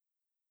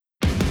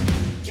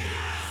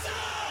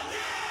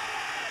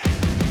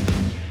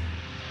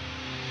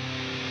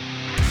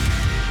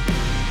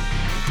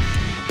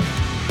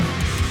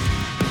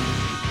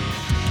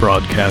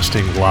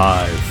Broadcasting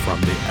live from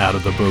the Out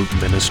of the Boat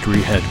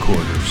Ministry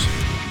headquarters.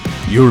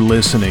 You're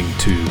listening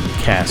to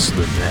Cast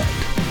the Net.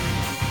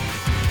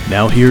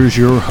 Now here's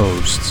your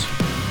hosts,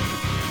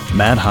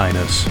 Matt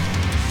Heinus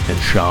and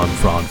Sean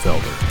Fraunfelder.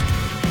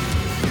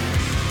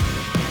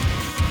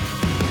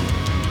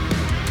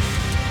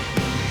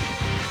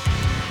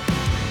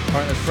 All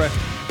right, let's pray.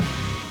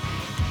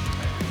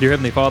 Dear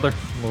Heavenly Father,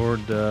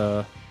 Lord,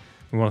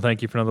 we want to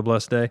thank you for another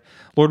blessed day.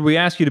 Lord, we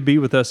ask you to be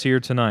with us here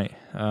tonight.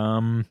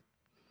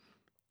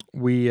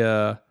 We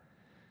don't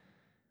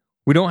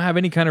have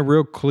any kind of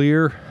real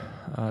clear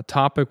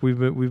topic we've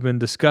been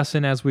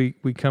discussing as we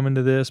come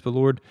into this, but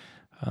Lord,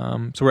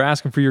 so we're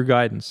asking for your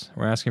guidance.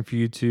 We're asking for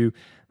you to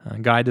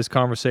guide this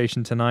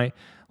conversation tonight.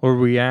 Lord,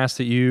 we ask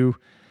that you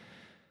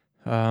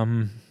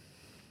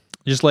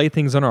just lay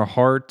things on our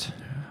heart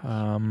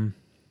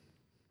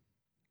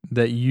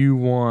that you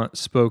want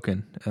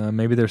spoken.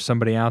 Maybe there's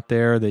somebody out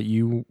there that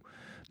you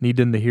need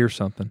them to hear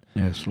something.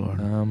 Yes,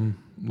 Lord.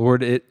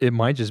 Lord, it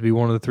might just be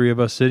one of the three of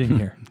us sitting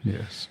here.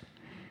 Yes.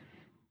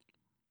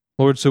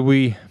 Lord, so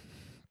we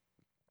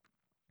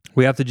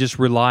have to just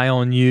rely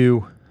on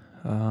you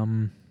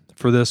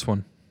for this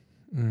one.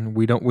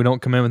 We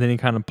don't come in with any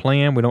kind of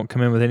plan. We don't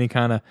come in with any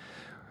kind of,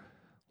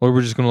 Lord,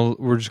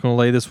 we're just gonna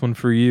lay this one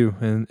for you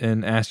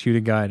and ask you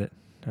to guide it.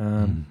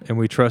 And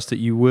we trust that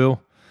you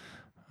will.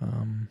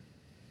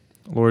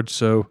 Lord,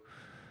 so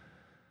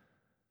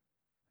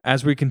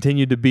as we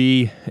continue to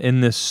be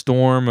in this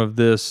storm of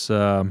this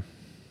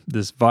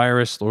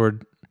virus,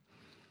 Lord,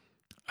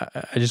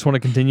 I just want to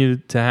continue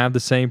to have the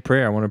same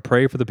prayer. I want to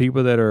pray for the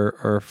people that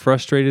are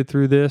frustrated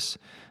through this.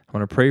 I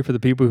want to pray for the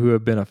people who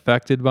have been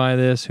affected by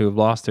this, who have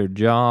lost their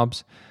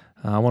jobs.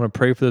 I want to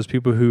pray for those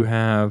people who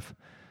have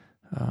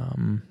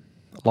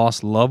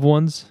lost loved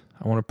ones.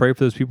 I want to pray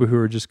for those people who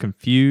are just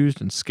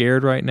confused and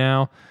scared right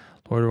now.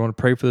 Lord, I want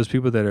to pray for those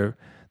people that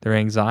their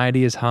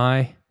anxiety is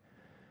high.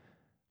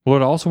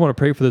 Lord, I also want to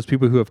pray for those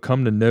people who have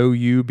come to know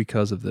you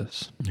because of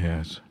this.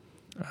 Yes.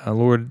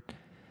 Lord,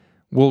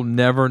 we'll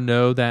never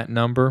know that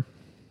number,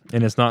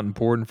 and it's not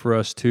important for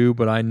us to,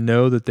 but I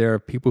know that there are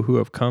people who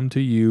have come to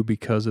you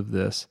because of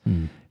this.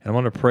 And I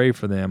want to pray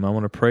for them. I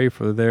want to pray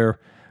for their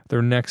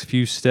next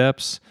few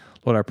steps.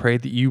 Lord, I pray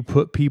that you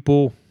put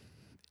people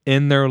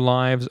in their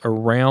lives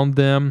around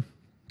them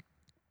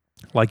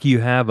like you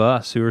have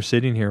us who are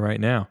sitting here right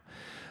now.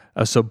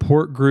 A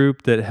support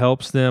group that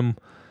helps them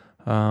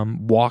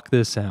walk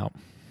this out.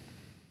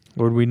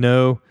 Lord, we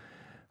know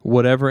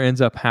whatever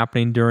ends up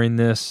happening during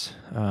this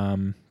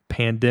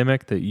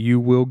pandemic, that you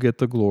will get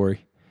the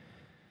glory.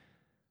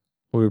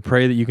 Lord, we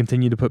pray that you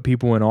continue to put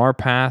people in our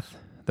path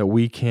that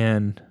we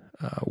can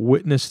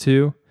witness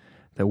to,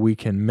 that we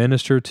can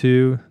minister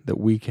to, that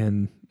we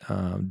can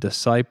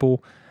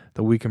disciple,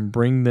 that we can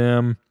bring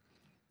them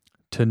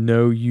to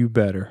know you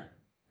better.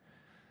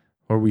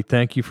 Lord, we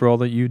thank you for all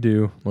that you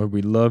do. Lord,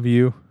 we love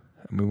you,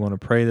 and we want to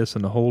pray this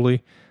in the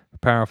holy,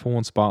 powerful,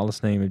 and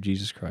spotless name of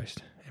Jesus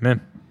Christ. Amen.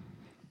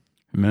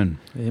 Amen.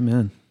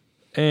 Amen.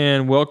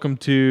 And welcome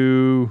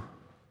to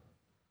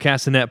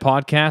Cast the Net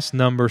Podcast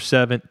number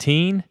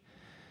 17,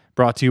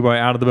 brought to you by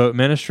Out of the Boat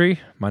Ministry.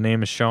 My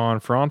name is Sean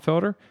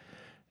Fraunfelder,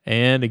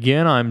 and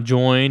again, I'm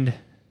joined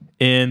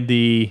in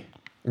the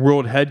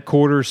World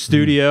Headquarters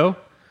studio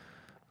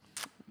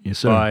Yes,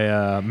 sir.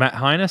 by Matt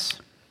Heinus.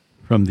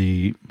 From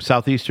the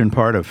southeastern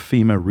part of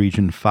FEMA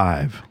Region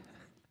 5.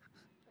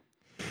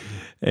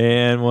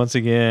 And once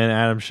again,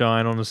 Adam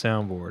Shine on the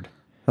soundboard.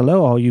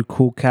 Hello, all you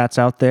cool cats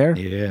out there.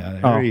 Yeah,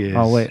 there he is.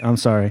 Oh, wait, I'm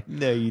sorry.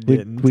 No, you We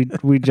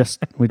didn't. we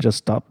just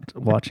stopped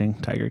watching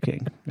Tiger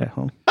King at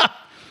home.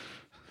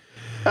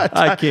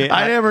 I can't.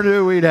 I never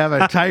knew we'd have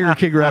a Tiger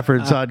King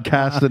reference on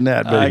Cast the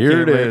Net, but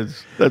here it can't wait.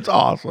 is. That's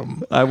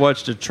awesome. I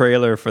watched a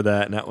trailer for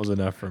that, and that was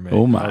enough for me.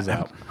 Oh, my. I was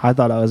out. I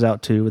thought I was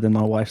out too, but then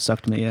my wife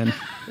sucked me in,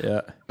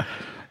 Yeah.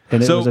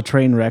 and it So- was a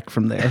train wreck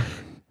from there.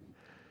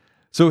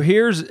 So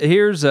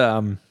here's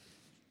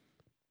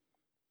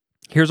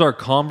our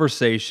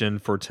conversation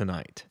for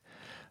tonight.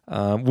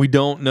 We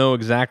don't know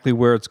exactly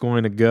where it's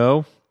going to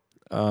go.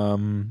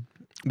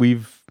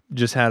 We've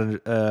just had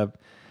a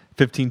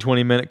 15,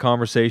 20-minute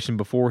conversation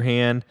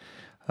beforehand.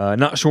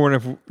 Not sure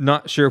if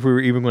we were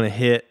even going to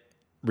hit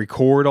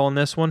record on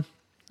this one.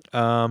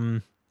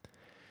 But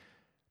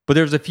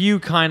there's a few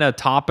kind of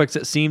topics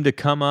that seem to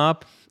come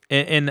up,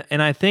 and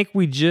I think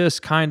we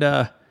just kind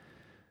of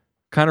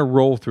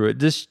roll through it.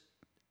 This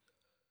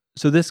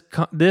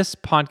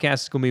podcast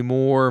is going to be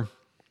more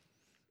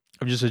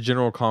of just a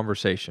general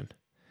conversation.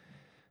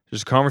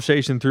 Just a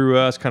conversation through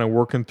us, kind of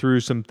working through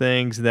some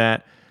things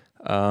that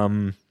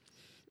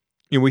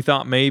we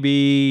thought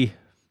maybe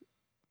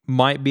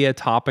might be a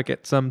topic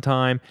at some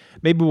time.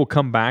 Maybe we'll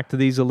come back to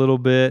these a little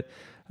bit.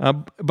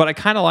 But I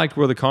kind of liked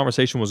where the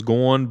conversation was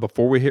going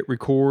before we hit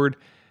record.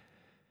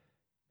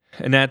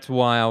 And that's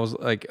why I was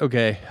like,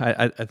 okay,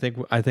 I think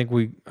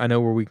I know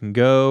where we can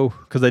go,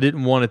 because I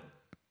didn't want it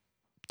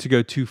to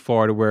go too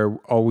far to where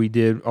all we're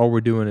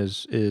doing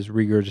is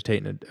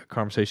regurgitating a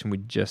conversation we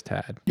just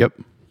had. Yep.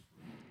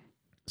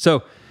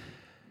 So,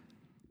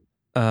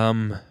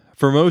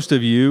 for most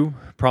of you,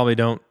 probably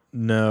don't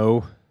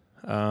know,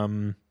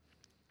 when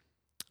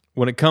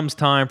it comes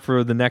time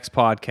for the next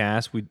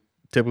podcast, we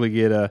typically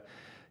get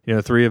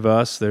three of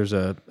us. There's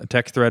a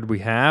text thread we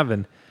have,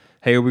 and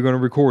hey, are we going to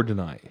record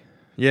tonight?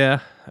 Yeah.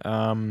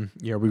 Are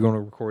we going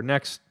to record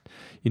next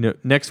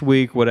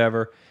week,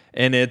 whatever.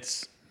 And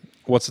it's,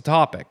 what's the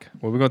topic?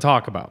 What are we going to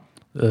talk about?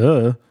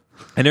 And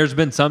there's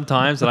been some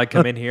times that I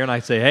come in here and I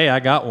say, hey, I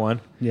got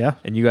one. Yeah.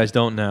 And you guys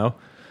don't know.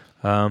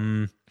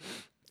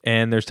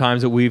 And there's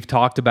times that we've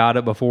talked about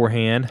it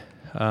beforehand.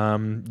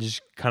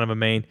 Just kind of a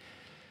main.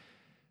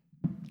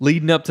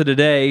 Leading up to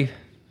today,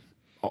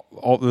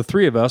 all the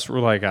three of us were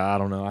like, I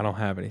don't know. I don't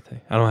have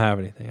anything. I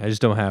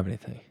just don't have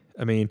anything.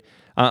 I mean,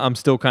 I'm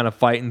still kind of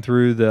fighting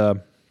through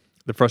the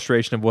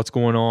frustration of what's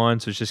going on.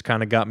 So it's just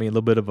kind of got me a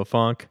little bit of a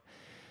funk.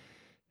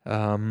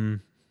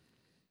 So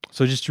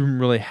just didn't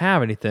really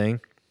have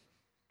anything.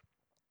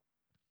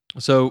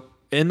 So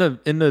in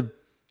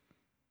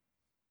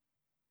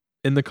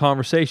the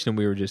conversation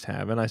we were just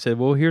having, I said,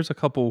 well, here's a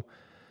couple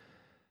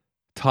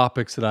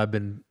topics that I've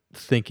been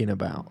thinking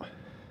about,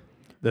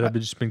 that I've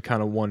just been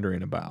kind of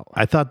wondering about.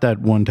 I thought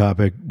that one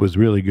topic was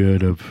really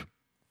good of,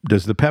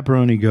 does the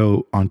pepperoni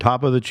go on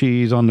top of the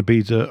cheese on the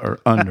pizza or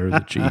under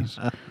the cheese?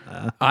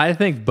 I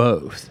think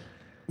both.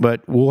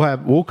 But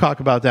we'll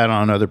talk about that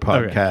on another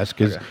podcast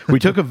because we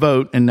took a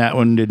vote and that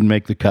one didn't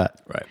make the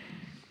cut. Right.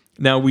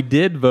 Now, we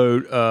did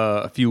vote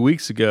a few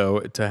weeks ago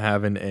to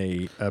having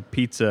a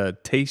pizza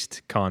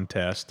taste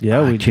contest.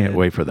 Yeah, I can't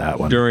wait for that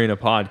one. During a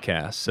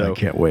podcast. So I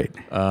can't wait.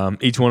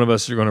 Each one of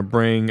us are going to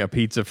bring a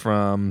pizza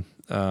from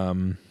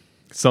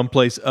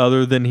someplace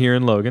other than here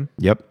in Logan.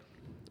 Yep.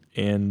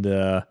 And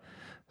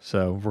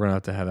so we're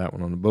going to have that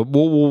one on. But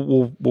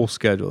we'll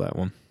schedule that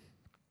one.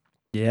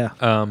 Yeah.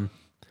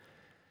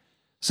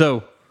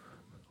 So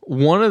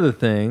one of the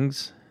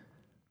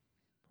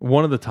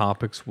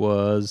topics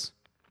was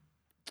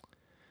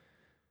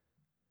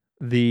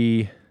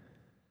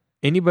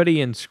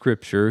anybody in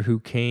Scripture who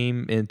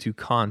came into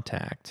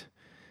contact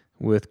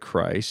with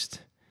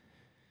Christ,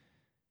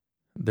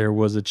 there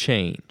was a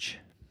change.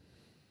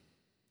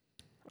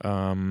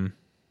 And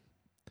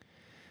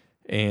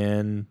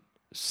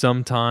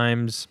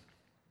sometimes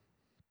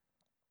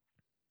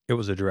it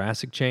was a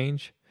drastic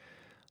change.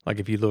 Like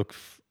if you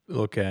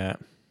look at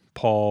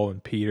Paul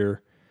and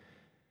Peter,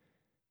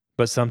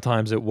 but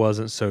sometimes it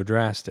wasn't so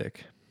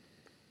drastic,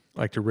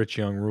 like the rich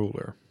young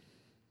ruler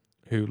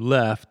who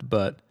left,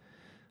 but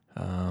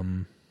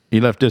he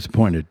left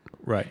disappointed.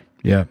 Right.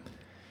 Yeah.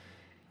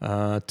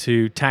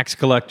 To tax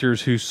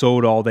collectors who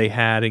sold all they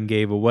had and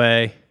gave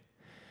away,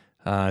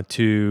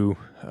 to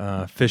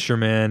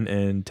fishermen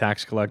and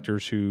tax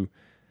collectors who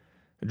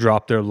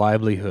dropped their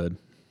livelihood,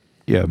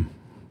 Yeah.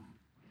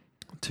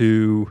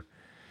 to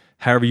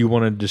however you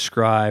want to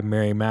describe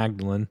Mary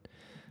Magdalene,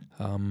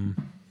 to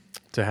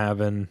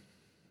having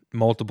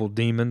multiple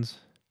demons,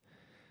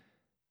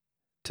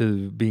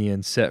 to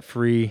being set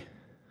free,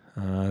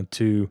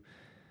 to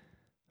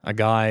a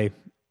guy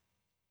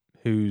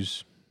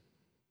who's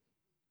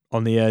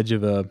on the edge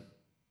of a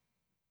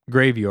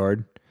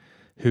graveyard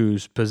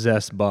who's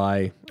possessed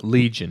by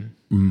Legion.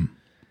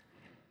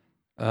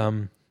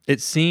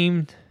 It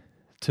seemed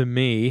to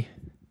me,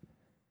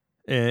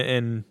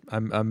 and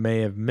I may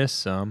have missed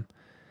some,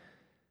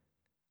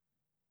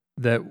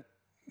 that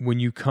when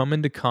you come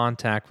into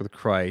contact with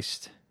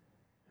Christ,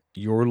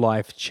 your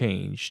life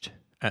changed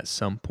at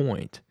some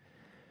point.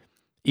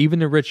 Even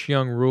the rich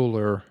young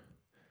ruler,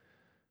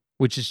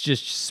 which is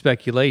just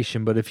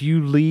speculation, but if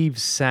you leave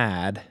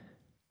sad,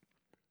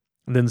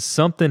 then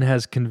something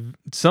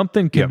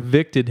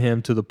convicted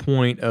him to the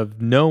point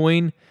of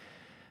knowing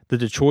that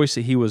the choice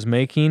that he was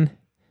making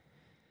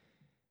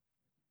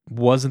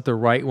wasn't the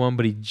right one,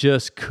 but he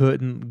just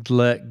couldn't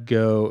let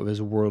go of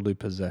his worldly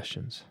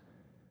possessions.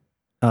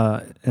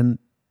 And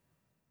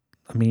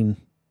I mean,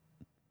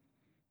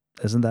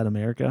 isn't that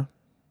America?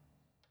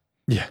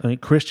 Yeah. I mean,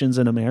 Christians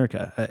in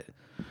America.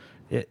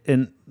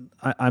 And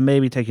I may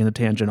be taking a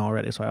tangent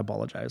already, so I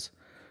apologize.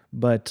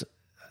 But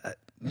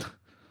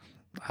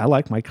I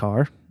like my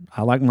car.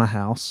 I like my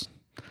house.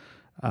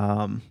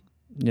 I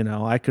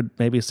could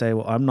maybe say,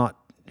 well, I'm not,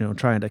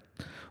 trying to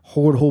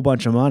hoard a whole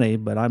bunch of money,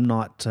 but I'm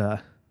not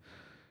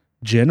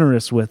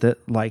generous with it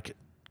like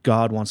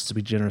God wants to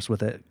be generous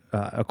with it,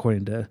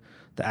 according to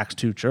the Acts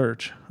 2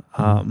 church.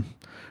 But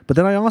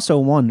then I also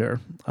wonder,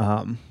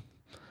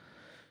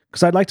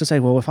 because I'd like to say,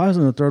 well, if I was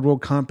in a third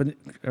world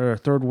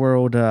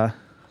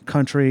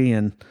country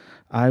and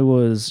I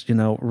was,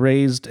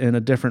 raised in a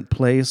different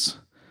place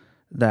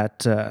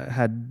that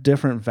had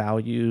different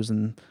values,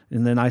 and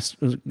then I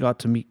got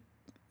to meet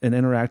and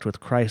interact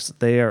with Christ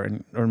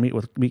there, or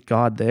meet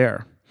God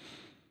there,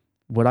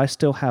 would I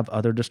still have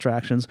other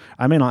distractions?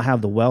 I may not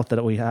have the wealth that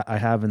I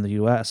have in the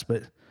U.S.,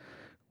 but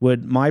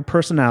would my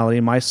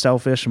personality, my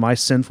selfish, my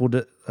sinful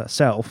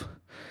self,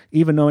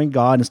 even knowing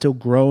God and still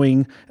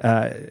growing,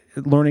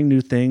 learning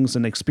new things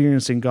and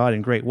experiencing God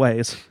in great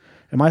ways,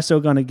 am I still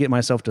going to get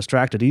myself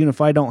distracted, even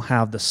if I don't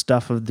have the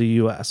stuff of the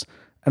U.S.?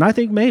 And I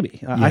think maybe.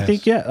 Yes.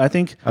 I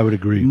think I would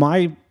agree.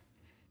 My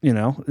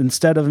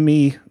instead of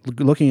me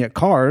looking at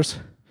cars,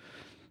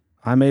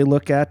 I may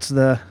look at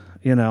the,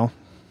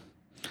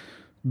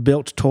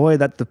 built toy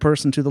that the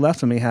person to the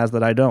left of me has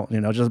that I don't,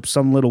 just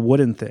some little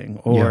wooden thing,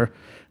 or,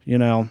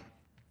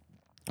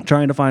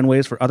 trying to find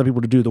ways for other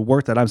people to do the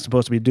work that I'm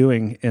supposed to be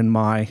doing in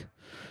my,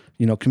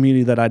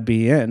 community that I'd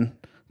be in,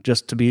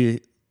 just to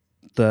be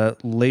the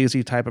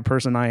lazy type of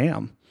person I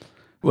am.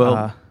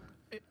 Well,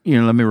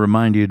 let me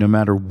remind you, no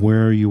matter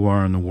where you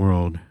are in the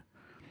world,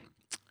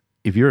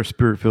 if you're a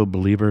Spirit-filled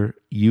believer,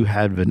 you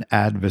have an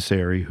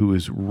adversary who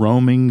is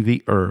roaming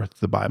the earth,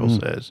 the Bible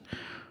says,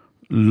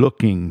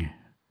 looking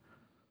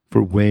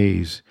for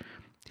ways.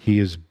 He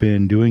has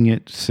been doing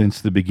it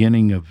since the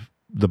beginning of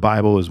the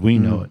Bible as we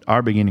know it,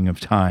 our beginning of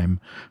time.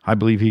 I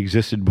believe he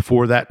existed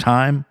before that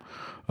time.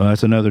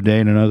 That's another day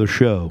and another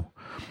show.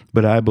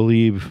 But I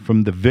believe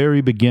from the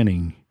very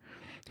beginning,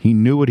 he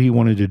knew what he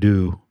wanted to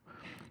do.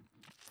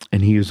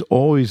 And he has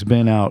always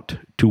been out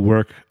to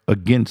work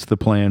against the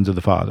plans of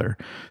the Father.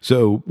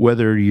 So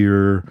whether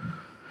you're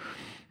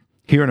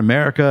here in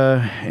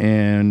America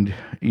and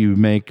you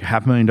make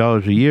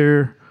 $500,000 a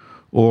year,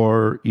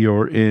 or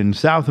you're in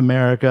South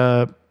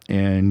America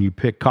and you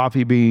pick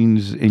coffee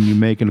beans and you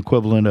make an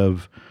equivalent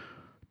of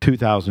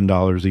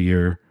 $2,000 a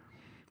year,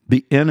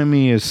 the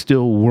enemy is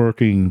still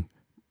working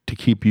to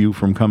keep you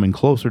from coming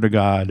closer to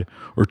God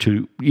or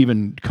to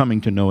even coming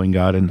to knowing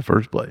God in the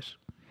first place.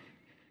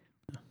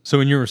 So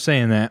when you were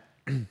saying that,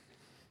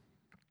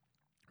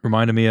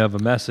 reminded me of a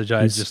message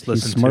I just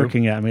listened He's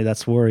smirking at me.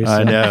 That's worrisome.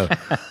 I know.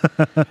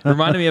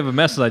 Reminded me of a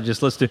message I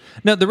just listened to.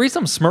 No, the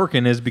reason I'm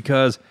smirking is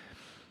because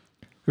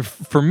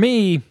for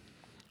me,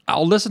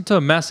 I'll listen to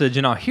a message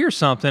and I'll hear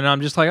something and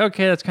I'm just like,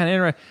 okay, that's kind of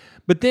interesting.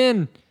 But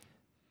then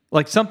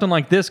like something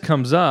like this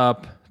comes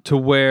up to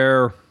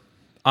where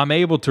I'm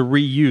able to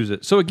reuse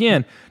it. So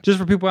again, just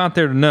for people out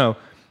there to know,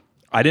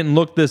 I didn't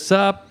look this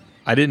up.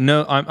 I didn't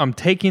know. I'm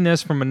taking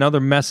this from another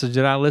message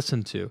that I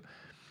listened to.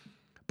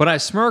 But I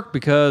smirk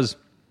because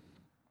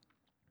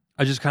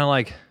I just kind of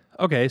like,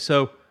 okay,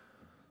 so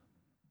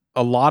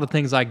a lot of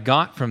things I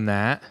got from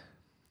that,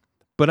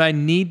 but I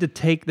need to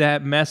take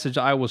that message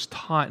I was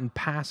taught and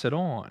pass it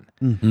on.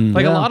 Mm-hmm.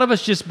 Like a lot of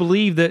us just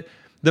believe that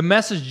the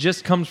message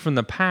just comes from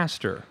the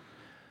pastor.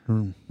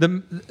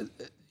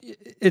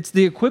 It's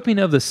the equipping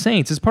of the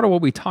saints. It's part of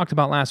what we talked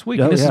about last week.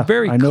 And this is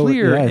very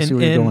clear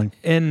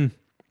in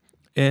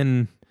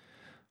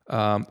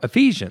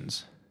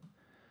Ephesians.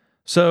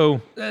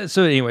 So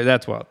anyway,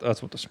 that's what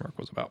the smirk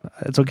was about.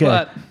 It's okay.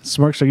 But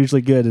smirks are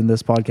usually good in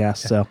this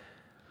podcast. So,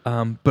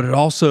 but it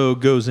also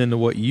goes into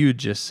what you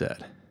just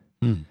said,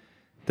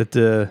 that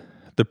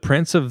the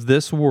prince of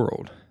this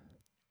world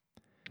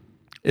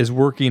is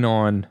working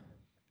on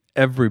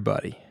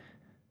everybody.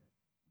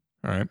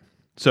 All right.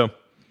 So,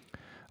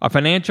 a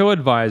financial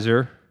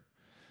advisor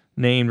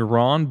named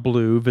Ron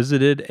Blue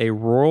visited a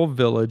rural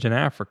village in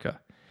Africa.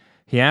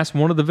 He asked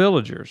one of the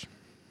villagers,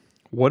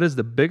 "What is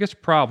the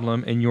biggest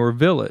problem in your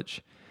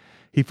village?"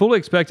 He fully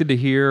expected to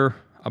hear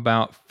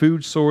about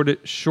food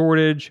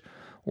shortage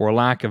or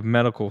lack of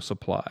medical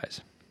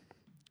supplies.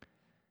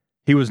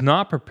 He was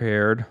not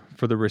prepared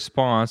for the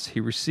response he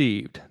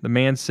received. The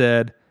man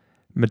said,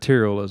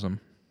 "Materialism."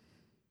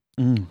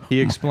 He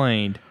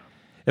explained,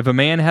 if a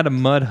man had a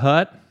mud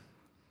hut,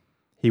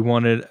 he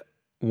wanted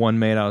one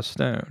made out of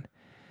stone.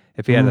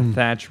 If he had a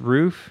thatched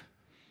roof,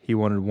 he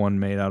wanted one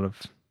made out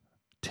of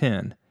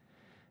tin.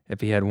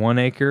 If he had 1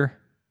 acre,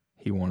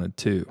 he wanted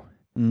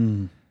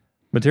 2.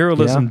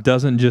 Materialism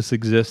doesn't just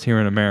exist here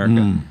in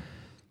America.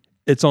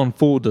 It's on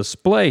full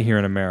display here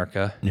in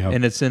America,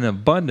 and it's in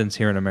abundance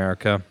here in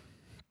America.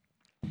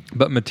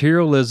 But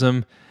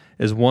materialism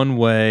is one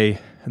way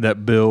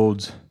that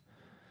builds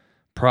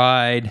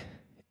pride,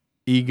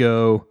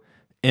 ego,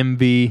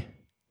 envy,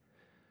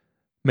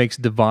 makes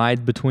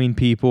divide between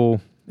people,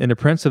 and the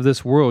prince of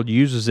this world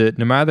uses it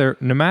no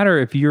matter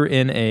if you're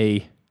in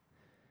a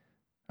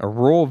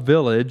rural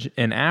village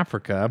in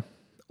Africa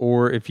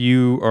or if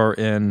you are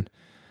in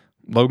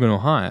Logan,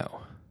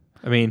 Ohio.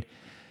 I mean,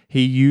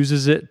 he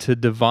uses it to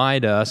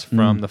divide us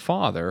from the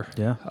Father.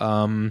 Yeah.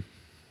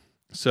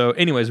 So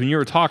anyways, when you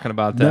were talking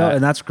about that. No,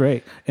 and that's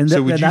great. And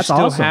so would you that's still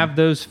awesome. have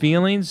those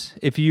feelings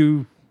if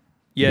you...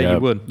 Yeah, you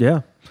would.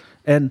 Yeah.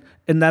 And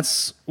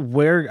that's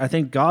where I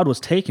think God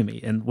was taking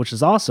me, and which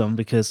is awesome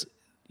because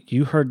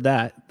you heard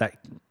that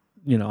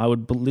I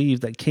would believe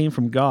that came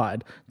from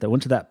God, that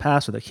went to that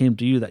pastor, that came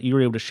to you, that you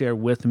were able to share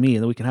with me,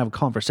 and then we can have a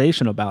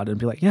conversation about it and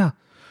be like, yeah,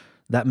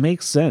 that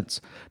makes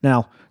sense.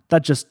 Now,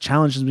 that just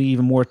challenges me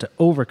even more to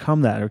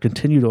overcome that or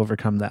continue to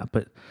overcome that.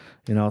 But,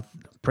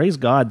 praise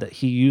God that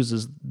he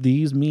uses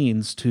these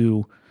means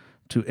to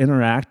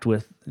interact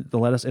with, to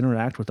let us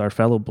interact with our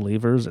fellow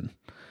believers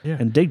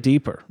and dig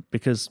deeper,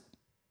 because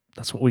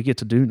that's what we get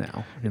to do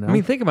now. I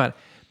mean, think about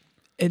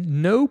it. At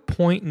no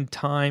point in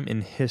time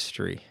in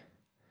history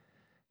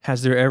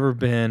has there ever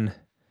been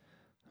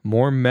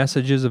more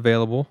messages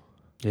available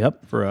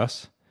for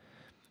us,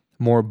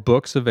 more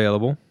books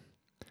available,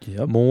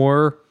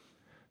 more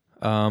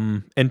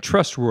and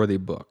trustworthy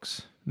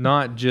books.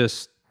 Not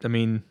just,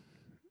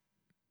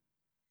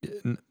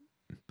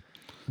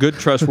 Good,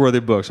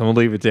 trustworthy books. I'm going to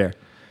leave it there.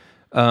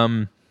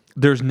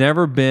 There's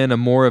never been a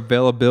more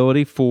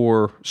availability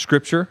for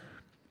Scripture.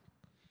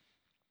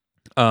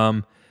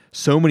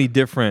 So many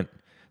different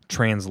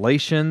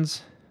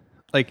translations.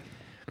 Like,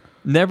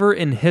 never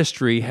in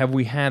history have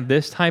we had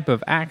this type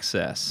of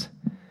access.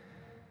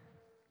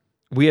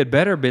 We had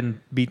better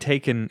be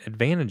taken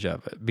advantage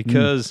of it,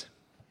 because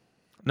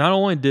not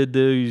only did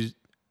the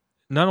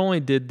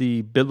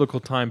biblical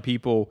time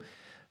people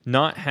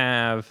not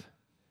have.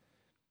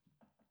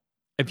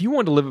 If you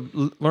wanted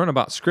to learn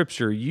about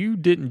Scripture, you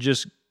didn't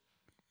just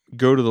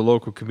go to the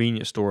local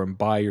convenience store and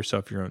buy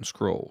yourself your own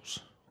scrolls.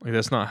 Like,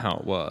 that's not how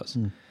it was.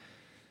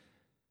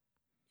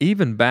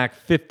 Even back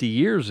 50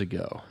 years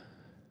ago,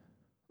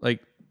 like,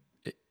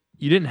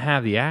 you didn't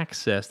have the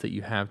access that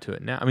you have to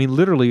it now. I mean,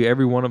 literally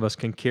every one of us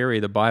can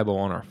carry the Bible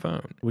on our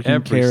phone. We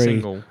can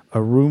carry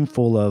a room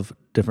full of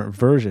different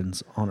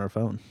versions on our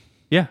phone.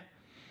 Yeah.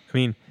 I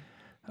mean,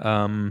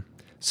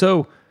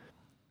 so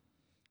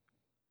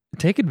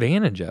take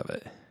advantage of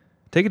it.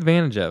 Take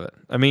advantage of it.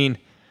 I mean,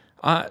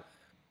 don't,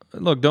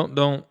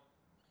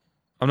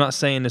 I'm not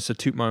saying this to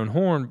toot my own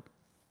horn.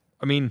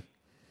 I mean,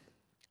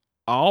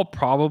 I'll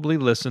probably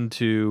listen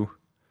to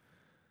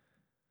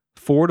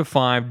 4 to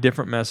 5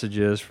 different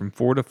messages from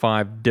 4 to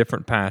 5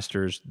 different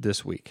pastors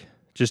this week,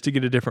 just to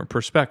get a different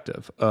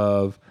perspective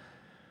of,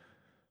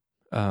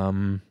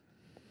 well,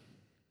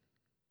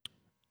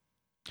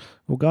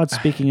 God's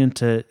speaking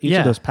into each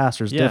of those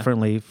pastors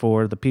differently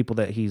for the people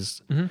that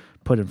He's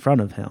put in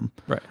front of Him.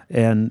 Right.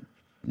 And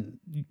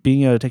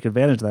being able to take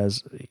advantage of that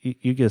is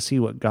you get to see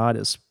what God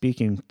is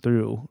speaking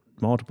through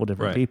multiple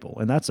different people.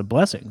 And that's a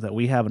blessing that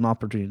we have an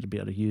opportunity to be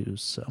able to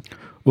use. So,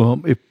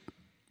 well,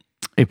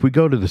 if we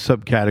go to the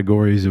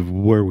subcategories of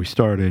where we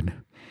started,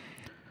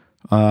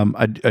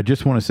 I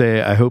just want to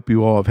say I hope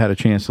you all have had a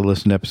chance to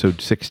listen to episode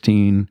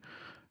 16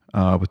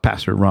 with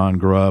Pastor Ron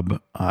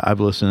Grubb. I've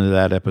listened to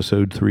that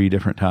episode 3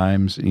 different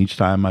times, and each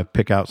time I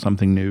pick out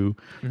something new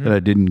that I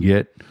didn't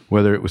get,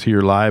 whether it was here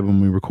live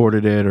when we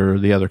recorded it or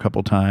the other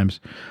couple times.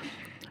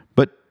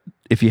 But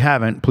if you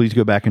haven't, please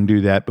go back and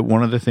do that. But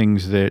one of the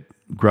things that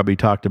Grubby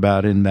talked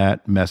about in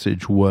that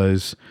message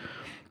was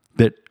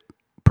that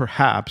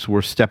perhaps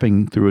we're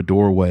stepping through a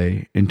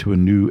doorway into a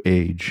new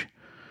age.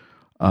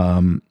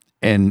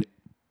 And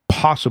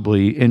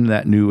possibly in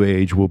that new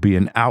age will be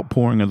an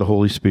outpouring of the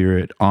Holy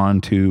Spirit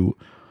onto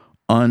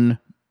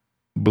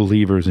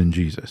unbelievers in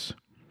Jesus.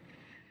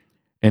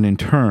 And in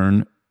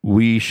turn,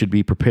 we should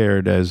be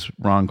prepared, as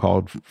Ron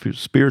called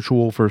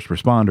spiritual first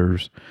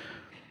responders.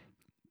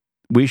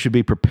 We should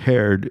be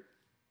prepared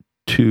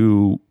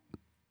to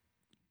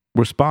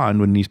respond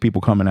when these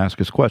people come and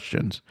ask us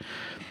questions.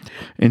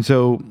 And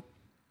so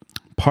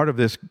part of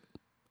this,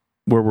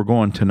 where we're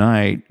going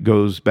tonight,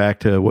 goes back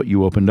to what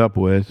you opened up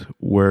with,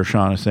 where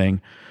Sean is saying,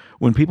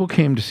 when people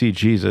came to see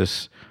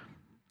Jesus,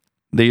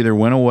 they either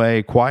went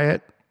away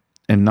quiet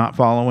and not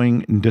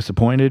following and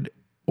disappointed,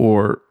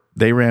 or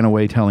they ran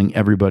away telling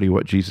everybody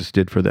what Jesus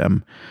did for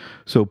them.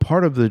 So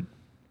part of the,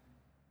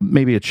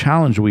 maybe a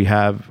challenge we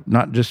have,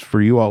 not just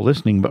for you all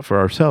listening, but for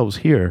ourselves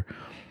here,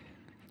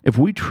 if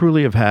we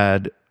truly have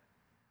had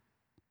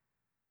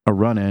a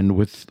run-in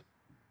with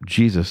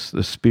Jesus,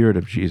 the Spirit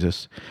of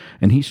Jesus,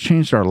 and He's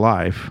changed our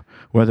life,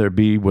 whether it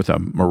be with a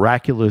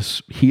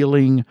miraculous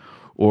healing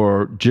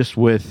or just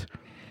with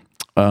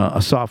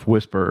a soft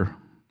whisper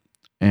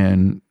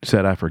and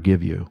said, I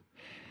forgive you.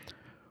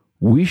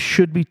 We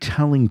should be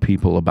telling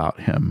people about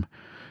Him.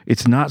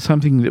 It's not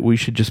something that we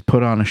should just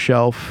put on a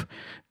shelf,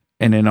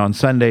 and then on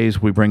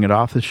Sundays we bring it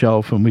off the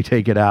shelf and we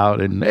take it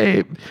out and,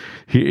 hey,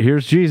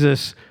 here's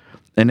Jesus.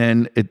 And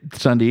then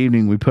Sunday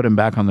evening we put Him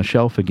back on the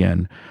shelf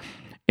again.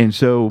 And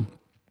so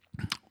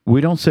we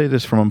don't say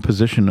this from a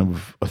position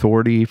of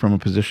authority, from a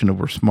position of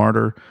we're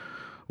smarter.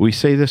 We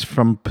say this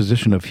from a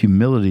position of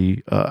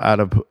humility, out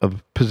of a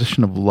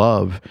position of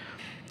love,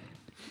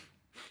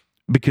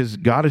 because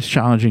God is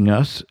challenging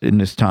us in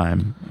this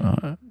time.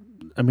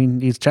 I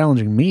mean, He's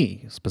challenging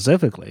me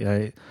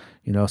specifically.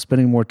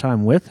 Spending more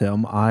time with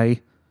Him,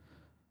 I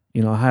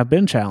have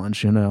been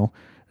challenged,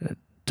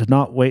 to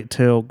not wait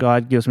till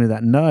God gives me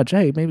that nudge.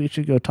 Hey, maybe you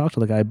should go talk to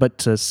the guy, but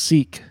to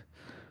seek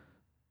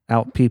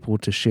out people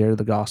to share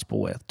the gospel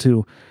with.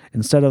 To,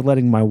 instead of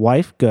letting my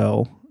wife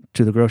go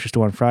to the grocery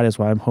store on Fridays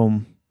while I'm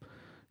home,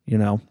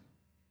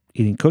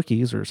 eating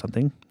cookies or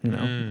something,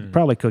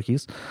 probably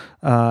cookies,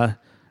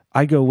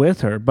 I go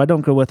with her, but I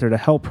don't go with her to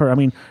help her. I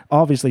mean,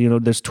 obviously,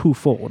 there's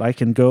twofold. I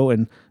can go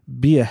and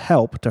be a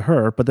help to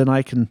her, but then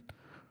I can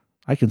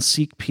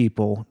seek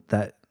people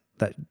that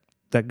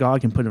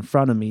God can put in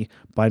front of me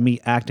by me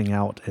acting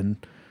out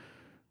and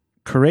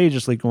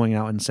courageously going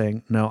out and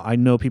saying, no, I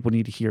know people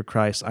need to hear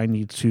Christ. I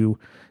need to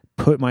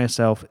put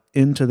myself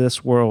into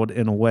this world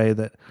in a way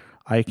that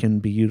I can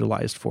be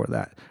utilized for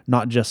that,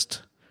 not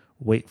just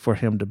wait for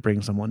Him to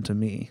bring someone to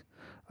me.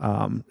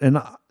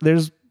 And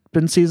there's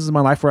been seasons in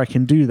my life where I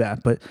can do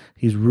that, but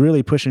He's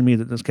really pushing me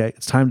that, okay,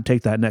 it's time to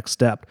take that next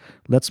step.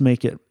 Let's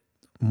make it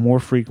more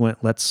frequent.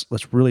 Let's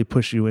really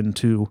push you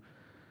into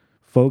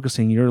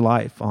focusing your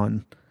life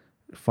on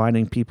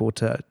finding people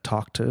to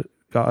talk to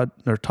God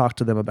or talk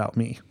to them about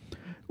me.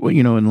 Well,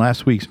 in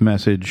last week's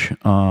message,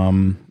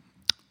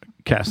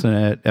 Cast the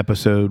Net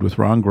episode with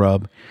Ron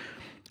Grubb,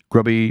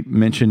 Grubby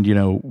mentioned,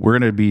 we're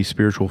going to be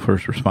spiritual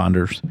first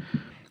responders.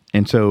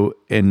 And so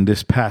in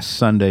this past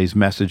Sunday's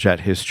message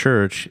at his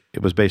church,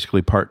 it was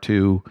basically part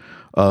 2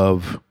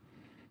 of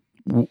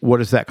what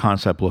does that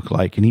concept look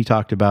like? And he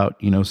talked about,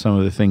 some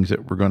of the things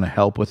that were going to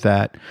help with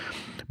that.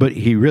 But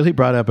he really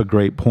brought up a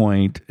great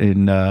point,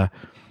 and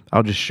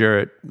I'll just share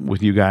it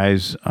with you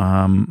guys.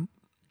 And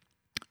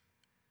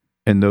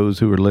those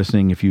who are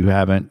listening, if you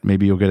haven't,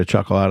 maybe you'll get a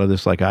chuckle out of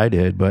this like I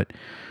did. But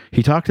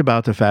he talked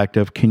about the fact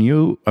of, can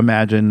you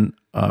imagine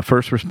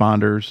first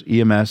responders,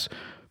 EMS,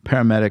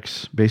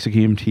 paramedics, basic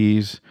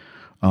EMTs,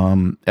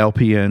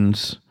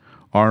 LPNs,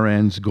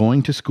 RNs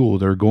going to school?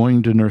 They're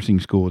going to nursing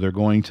school. They're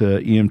going to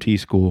EMT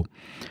school.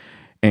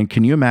 And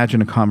can you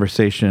imagine a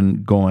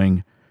conversation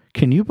going,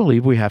 can you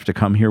believe we have to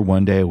come here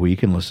one day a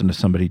week and listen to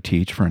somebody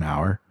teach for an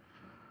hour?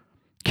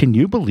 Can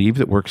you believe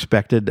that we're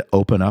expected to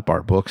open up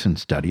our books and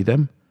study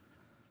them?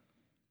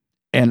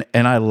 And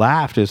I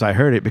laughed as I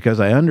heard it,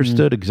 because I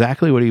understood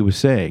exactly what he was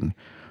saying.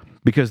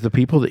 Because the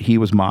people that he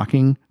was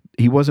mocking,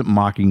 he wasn't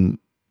mocking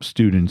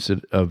students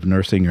of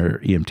nursing or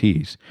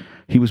EMTs.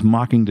 He was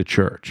mocking the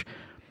church.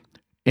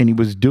 And he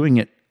was doing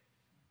it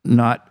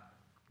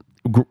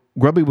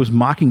Grubby was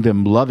mocking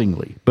them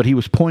lovingly, but he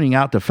was pointing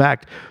out the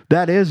fact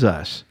that is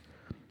us.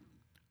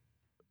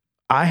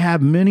 I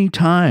have many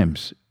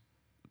times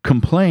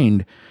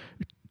complained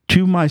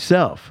to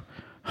myself,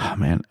 oh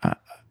man,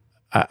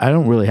 I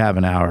don't really have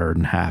an hour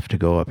and a half to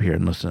go up here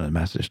and listen to the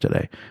message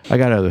today. I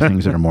got other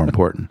things that are more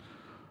important.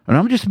 And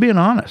I'm just being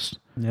honest.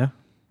 Yeah.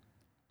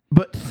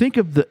 But think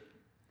of the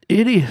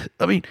idiot.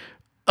 I mean,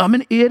 I'm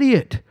an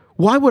idiot.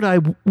 Why would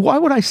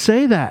I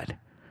say that?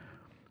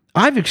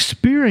 I've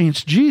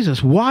experienced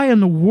Jesus. Why in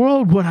the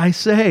world would I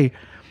say,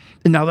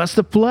 and now that's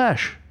the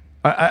flesh.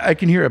 I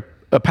can hear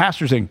a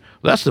pastor saying,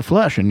 that's the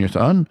flesh in your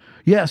son.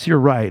 Yes, you're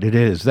right. It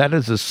is. That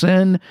is the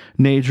sin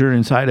nature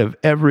inside of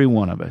every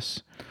one of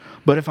us.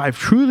 But if I've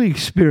truly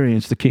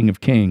experienced the King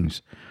of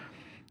Kings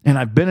and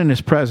I've been in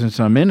his presence,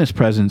 and I'm in his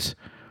presence,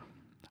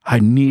 I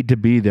need to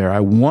be there.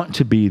 I want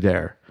to be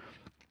there.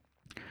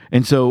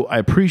 And so I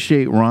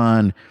appreciate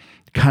Ron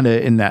kind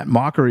of in that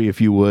mockery,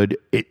 if you would.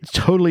 It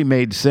totally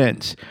made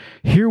sense.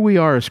 Here we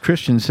are as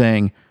Christians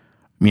saying,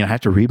 I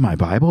have to read my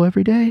Bible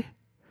every day?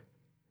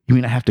 You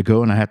mean I have to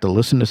go and I have to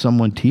listen to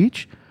someone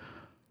teach?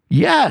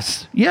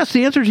 Yes. Yes,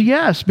 the answer is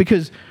yes.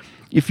 Because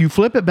if you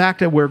flip it back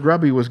to where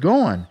Grubby was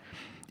going,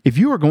 if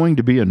you are going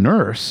to be a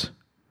nurse,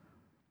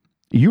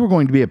 you are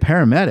going to be a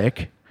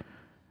paramedic,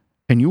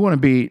 and you want to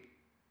be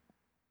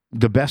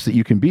the best that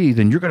you can be,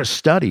 then you're going to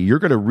study, you're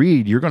going to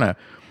read, you're going to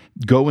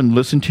go and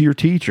listen to your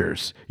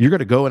teachers. You're going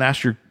to go and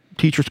ask your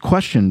teachers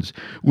questions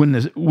when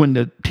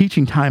the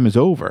teaching time is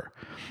over.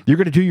 You're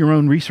going to do your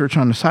own research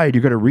on the side.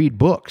 You're going to read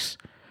books.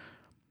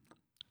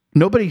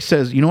 Nobody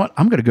says, you know what,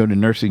 I'm going to go to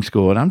nursing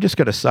school and I'm just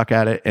going to suck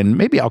at it and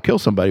maybe I'll kill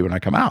somebody when I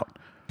come out.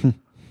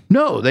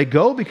 No, they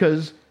go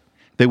because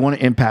they want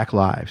to impact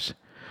lives.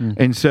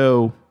 And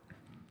so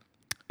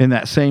in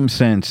that same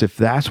sense, if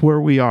that's where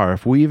we are,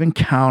 if we've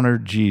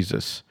encountered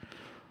Jesus,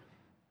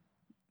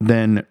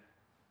 then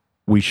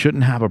we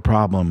shouldn't have a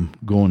problem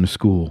going to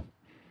school.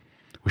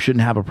 We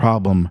shouldn't have a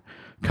problem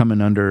coming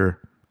under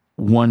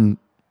one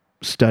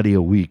study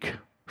a week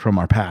from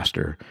our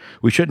pastor.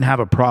 We shouldn't have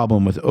a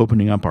problem with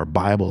opening up our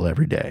Bible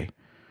every day.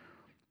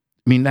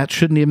 That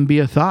shouldn't even be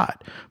a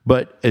thought.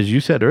 But as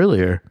you said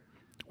earlier,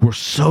 we're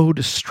so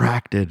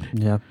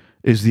distracted,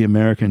 is the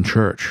American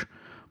church.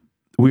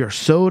 We are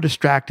so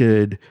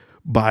distracted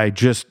by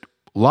just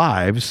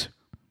lives,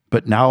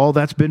 but now all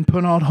that's been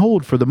put on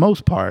hold for the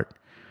most part.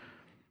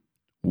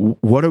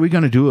 What are we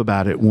going to do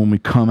about it when we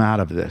come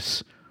out of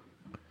this?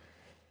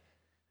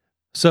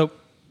 So,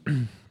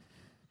 a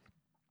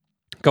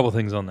couple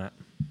things on that.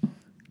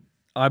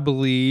 I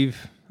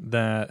believe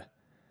that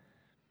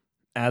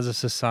as a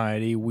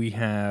society, we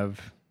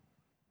have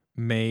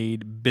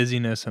made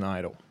busyness an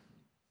idol.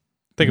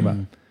 Think about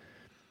it.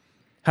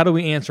 How do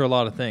we answer a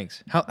lot of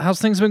things? How's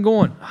things been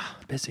going?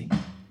 Busy.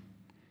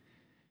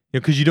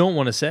 Because you don't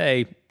want to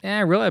say,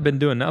 really, I've been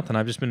doing nothing.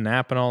 I've just been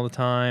napping all the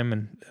time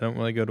and I don't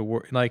really go to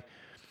work. Like,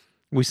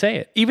 we say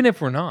it, even if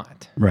we're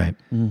not. Right.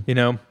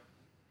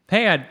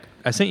 Hey,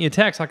 I sent you a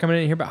text. How come I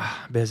didn't hear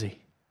about busy?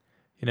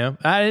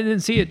 I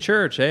didn't see you at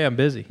church. Hey, I'm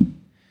busy.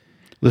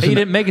 Listen, hey, you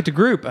didn't make it to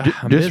group. I'm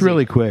just busy.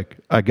 Really quick,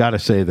 I got to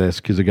say this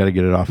because I got to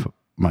get it off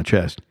my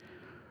chest.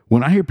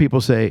 When I hear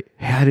people say,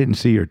 hey, I didn't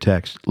see your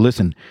text.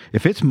 Listen,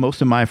 if it's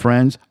most of my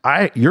friends,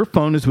 your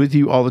phone is with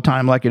you all the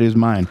time like it is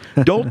mine.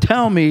 Don't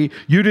tell me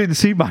you didn't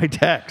see my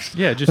text.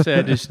 Yeah, just say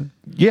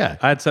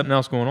I had something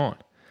else going on.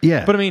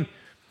 Yeah. But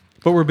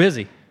but we're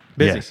busy.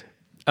 Yes.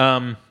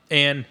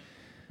 And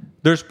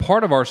there's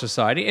part of our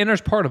society, and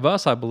there's part of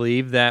us, I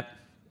believe, that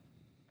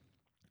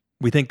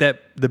we think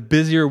that the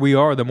busier we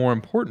are, the more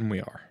important we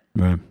are.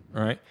 Right.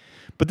 All right.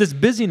 But this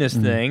busyness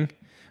thing,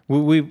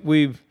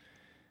 we've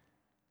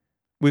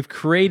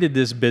created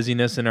this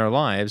busyness in our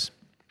lives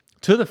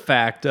to the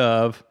fact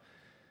of,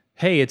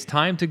 hey, it's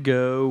time to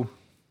go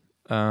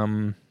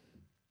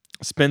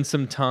spend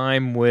some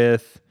time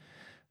with,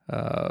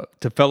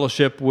 to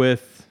fellowship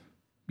with,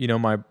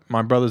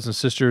 my brothers and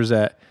sisters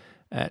at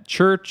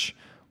church,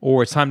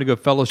 or it's time to go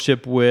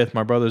fellowship with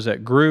my brothers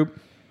at group.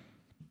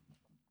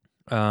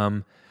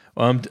 I'm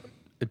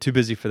too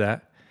busy for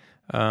that.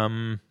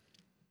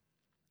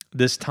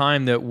 This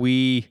time that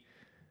we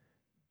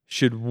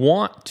should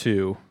want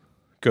to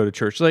go to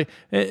church,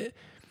 and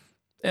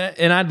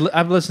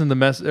I've listened to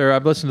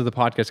the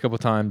podcast a couple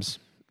of times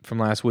from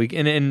last week,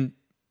 and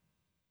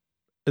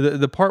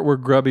the part where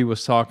Grubby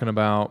was talking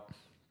about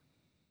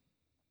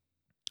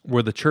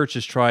where the church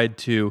has tried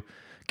to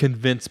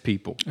convince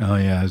people. Oh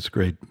yeah, it's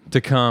great to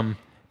come,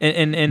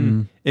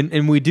 and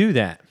we do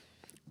that.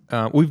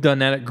 We've done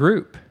that at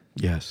group.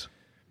 Yes.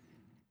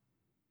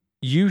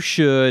 You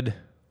should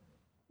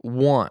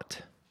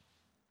want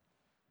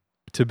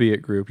to be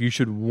at group. You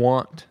should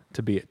want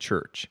to be at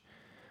church.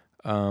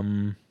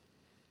 Not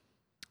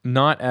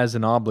as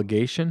an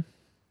obligation,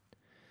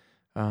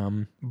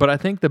 but I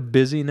think the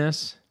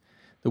busyness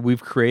that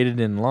we've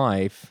created in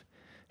life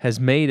has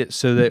made it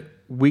so that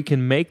we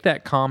can make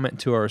that comment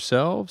to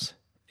ourselves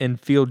and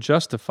feel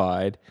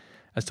justified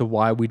as to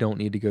why we don't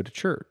need to go to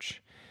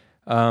church.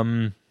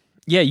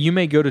 You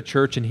may go to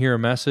church and hear a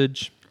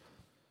message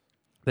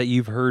that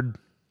you've heard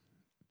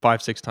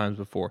 5-6 times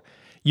before.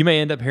 You may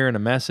end up hearing a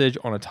message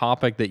on a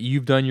topic that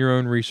you've done your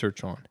own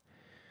research on.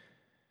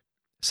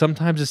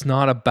 Sometimes it's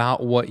not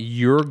about what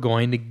you're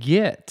going to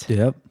get.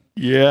 Yep.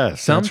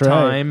 Yes.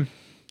 Sometime,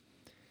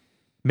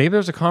 maybe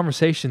there's a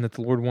conversation that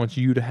the Lord wants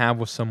you to have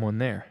with someone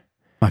there.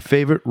 My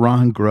favorite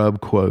Ron Grubb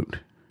quote.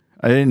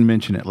 I didn't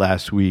mention it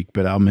last week,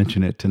 but I'll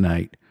mention it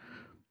tonight.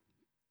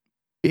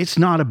 It's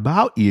not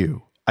about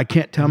you. I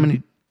can't tell how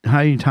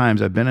many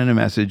times I've been in a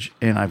message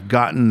and I've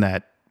gotten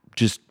that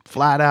just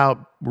flat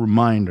out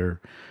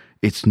reminder.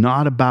 It's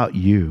not about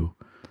you.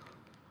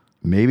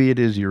 Maybe it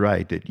is, you're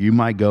right, that you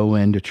might go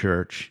into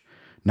church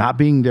not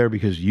being there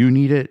because you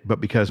need it, but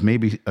because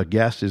maybe a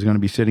guest is going to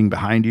be sitting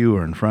behind you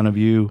or in front of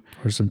you.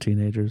 Or some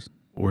teenagers.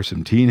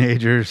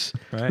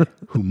 Right.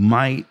 Who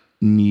might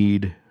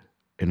need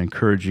an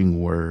encouraging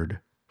word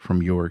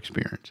from your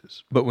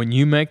experiences. But when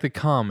you make the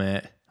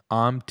comment,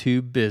 I'm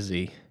too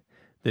busy,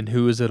 then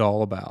who is it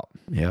all about?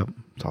 Yep.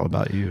 It's all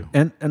about you.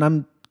 And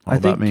I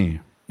think, me.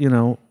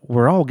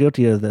 We're all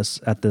guilty of this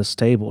at this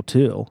table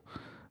too,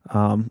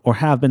 or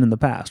have been in the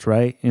past,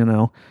 right?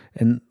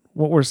 And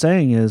what we're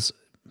saying is,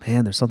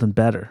 man, there's something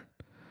better.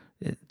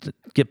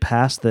 Get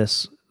past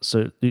this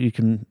so you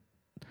can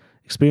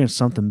experience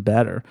something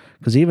better.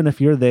 Because even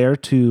if you're there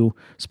to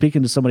speak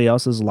into somebody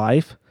else's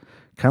life,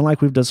 kind of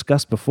like we've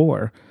discussed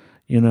before,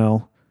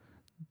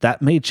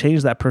 that may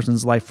change that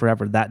person's life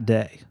forever that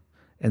day.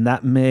 And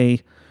that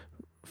may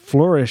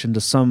flourish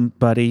into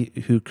somebody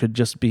who could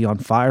just be on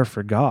fire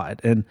for God.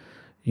 And,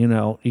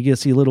 you get to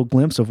see a little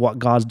glimpse of what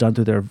God's done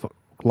through their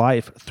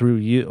life through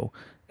you.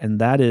 And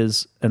that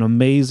is an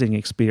amazing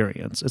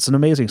experience. It's an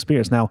amazing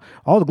experience. Now,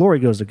 all the glory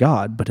goes to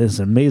God, but it's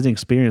an amazing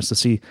experience to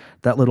see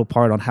that little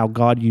part on how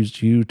God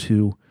used you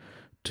to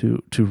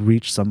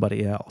reach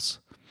somebody else.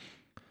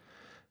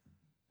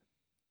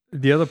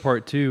 The other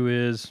part too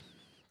is,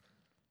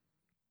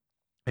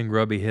 and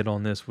Grubby hit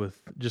on this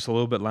with just a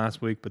little bit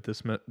last week, but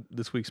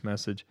this week's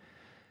message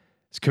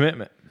is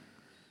commitment.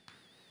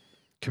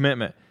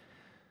 Commitment.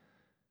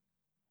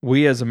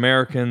 We as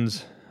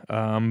Americans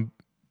don't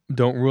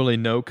really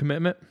know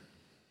commitment.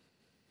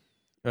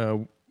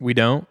 We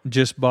don't,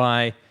 just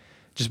by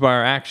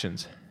our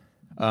actions.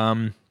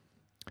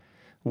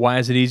 Why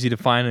is it easy to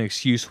find an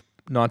excuse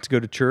not to go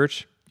to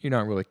church? You're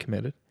not really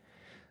committed.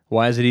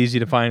 Why is it easy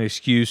to find an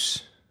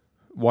excuse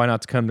why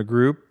not to come to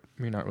group?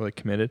 You're not really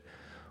committed.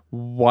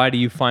 Why do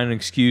you find an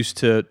excuse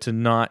to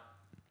not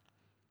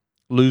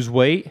lose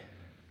weight?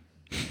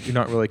 You're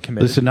not really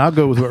committed. Listen, I'll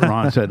go with what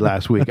Ron said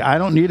last week. I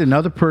don't need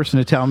another person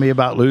to tell me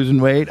about losing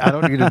weight. I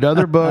don't need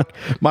another book.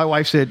 My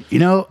wife said,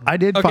 I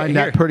did find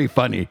that pretty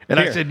funny. And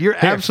I said, you're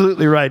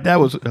absolutely right. That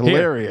was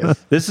hilarious.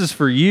 This is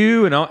for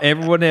you and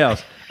everyone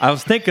else. I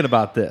was thinking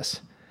about this.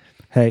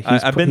 Hey,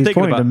 I've been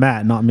thinking pointing to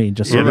Matt, not me.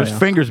 Just so there's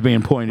fingers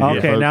being pointed at you,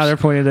 Okay, now they're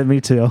pointing at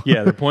me too.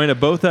 Yeah, they're pointing at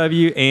both of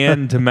you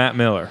and to Matt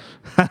Miller.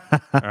 All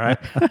right.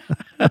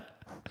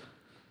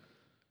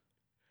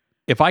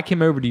 If I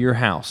came over to your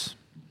house,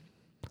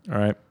 all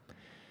right,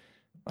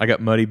 I got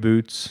muddy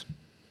boots.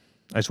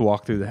 I just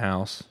walk through the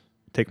house,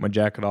 take my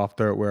jacket off,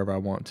 throw it wherever I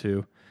want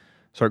to,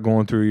 start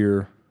going through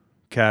your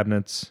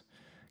cabinets,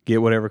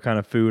 get whatever kind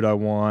of food I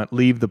want,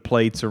 leave the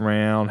plates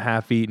around,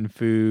 half-eaten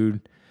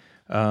food,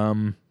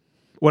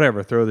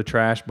 whatever, throw the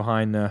trash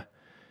behind the...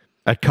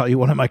 I'd call you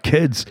one of my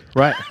kids.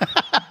 Right.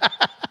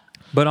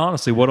 But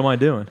honestly, what am I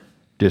doing?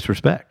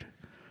 Disrespect.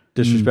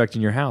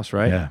 Disrespecting your house,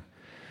 right? Yeah.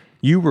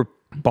 You were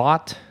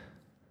bought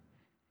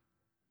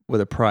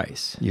with a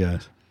price.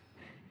 Yes.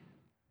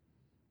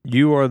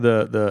 You are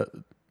the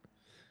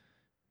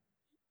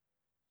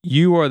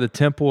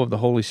temple of the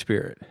Holy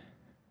Spirit,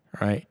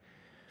 right?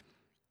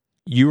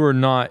 You are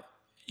not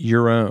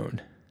your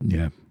own.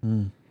 Yeah.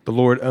 The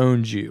Lord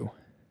owns you.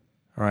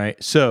 All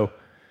right. So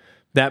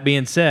that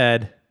being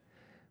said,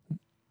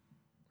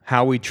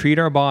 how we treat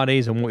our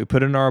bodies and what we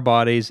put in our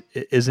bodies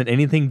isn't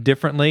anything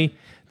differently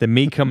than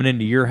me coming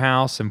into your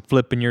house and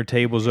flipping your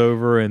tables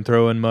over and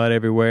throwing mud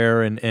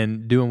everywhere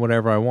and doing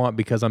whatever I want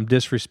because I'm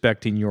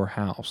disrespecting your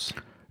house.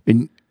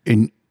 And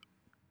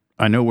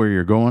I know where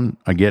you're going.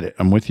 I get it.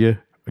 I'm with you.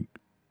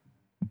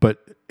 But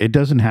it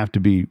doesn't have to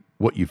be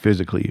what you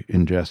physically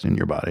ingest in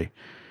your body.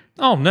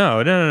 Oh, no.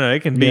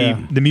 It can be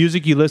the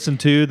music you listen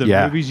to, the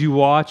movies you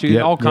watch,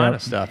 all kind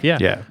of stuff. Yeah.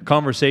 Yeah.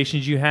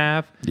 Conversations you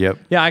have. Yep.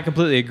 Yeah, I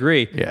completely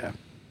agree. Yeah.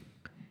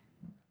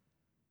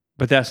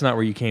 But that's not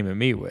where you came at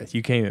me with.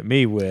 You came at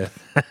me with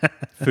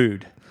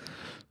food.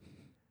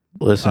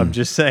 Listen, I'm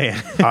just saying.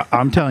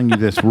 I'm telling you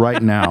this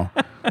right now.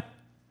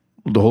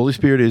 The Holy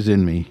Spirit is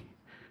in me,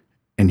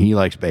 and He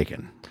likes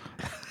bacon.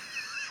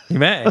 He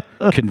may.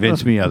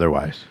 Convince me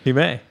otherwise. He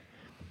may.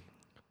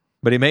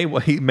 But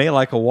he may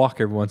like a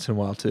walk every once in a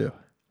while too.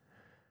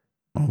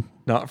 Oh.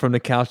 Not from the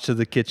couch to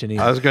the kitchen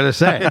either. I was going to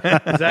say,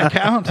 does that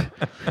count?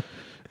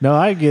 No,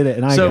 I get it,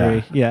 and I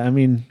agree. Yeah, I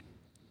mean,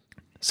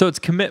 So it's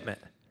commitment.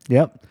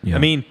 yep. Yeah. I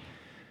mean,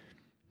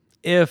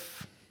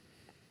 if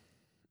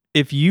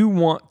you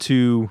want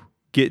to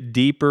get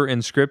deeper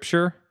in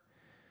Scripture,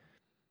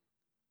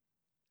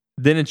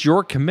 then it's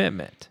your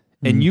commitment.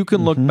 And you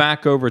can look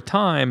back over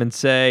time and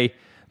say,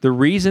 the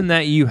reason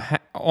that you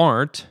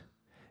aren't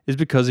is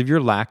because of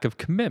your lack of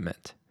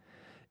commitment.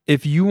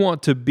 If you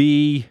want to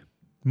be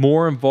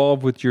more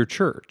involved with your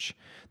church,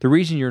 the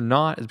reason you're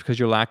not is because of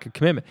your lack of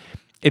commitment.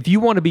 If you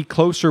want to be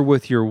closer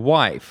with your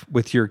wife,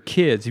 with your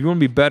kids, if you want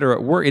to be better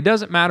at work, it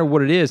doesn't matter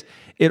what it is.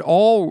 It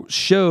all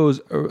shows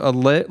a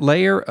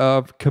layer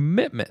of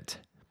commitment.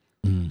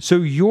 So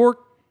your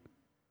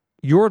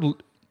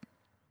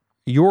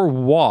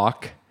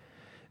walk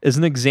is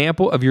an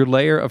example of your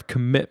layer of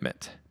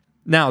commitment.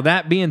 Now,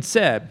 that being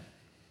said,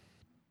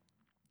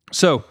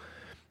 so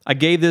I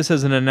gave this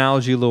as an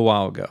analogy a little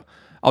while ago.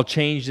 I'll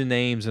change the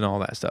names and all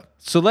that stuff.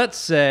 So let's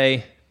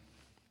say,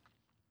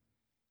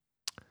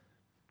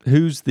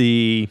 who's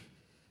the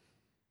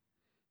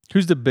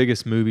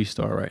biggest movie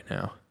star right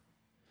now?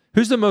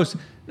 Who's the most...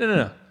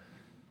 No.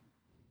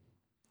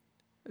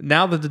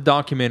 Now that the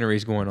documentary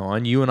is going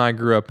on, you and I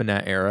grew up in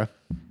that era.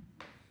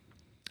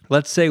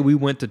 Let's say we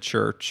went to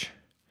church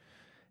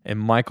and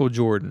Michael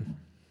Jordan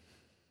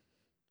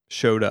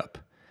showed up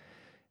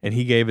and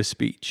he gave a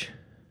speech.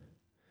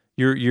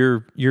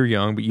 You're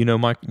young, but you know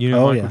Michael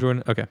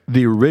Jordan? Okay.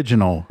 The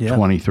original Yeah.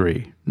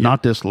 23,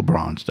 not this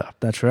LeBron stuff.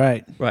 That's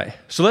right. Right.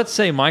 So let's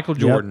say Michael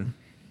Jordan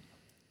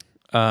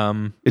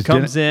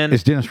comes in.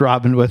 Is Dennis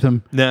Rodman with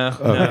him? No.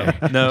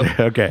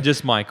 Okay.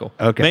 Just Michael.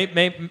 Okay.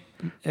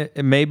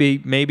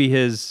 Maybe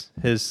his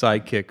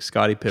sidekick,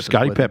 Scottie Pippen.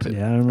 Scottie with him Pippen. too.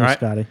 Yeah, I remember All right.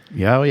 Scotty.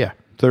 Yeah, oh yeah.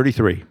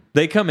 33.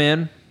 They come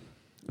in,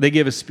 they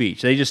give a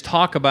speech. They just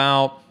talk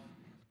about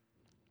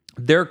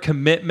their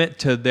commitment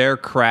to their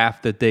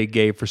craft that they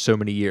gave for so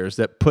many years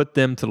that put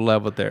them to the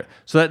level there.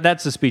 So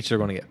that's the speech they're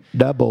going to give.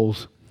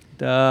 Doubles.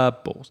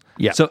 Doubles.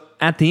 Yeah. So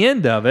at the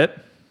end of it,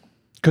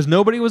 because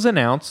nobody was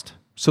announced,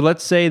 so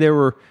let's say there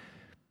were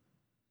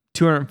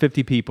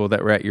 250 people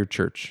that were at your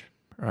church,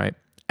 right?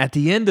 At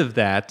the end of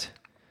that,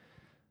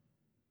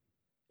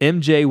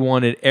 MJ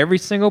wanted every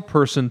single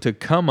person to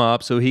come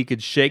up so he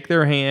could shake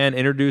their hand,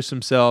 introduce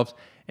themselves,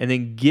 and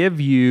then give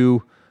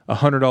you a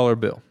 $100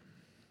 bill.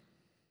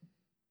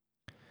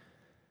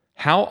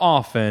 How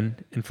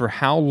often and for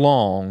how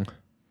long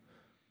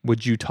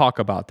would you talk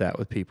about that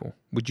with people?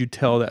 Would you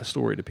tell that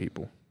story to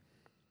people?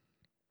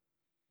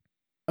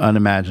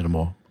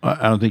 Unimaginable.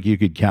 I don't think you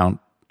could count.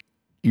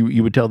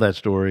 You would tell that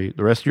story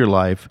the rest of your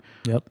life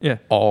Yep. Yeah.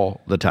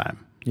 all the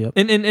time. Yep.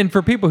 And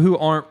for people who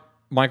aren't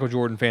Michael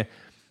Jordan fans,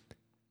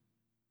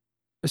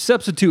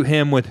 substitute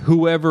him with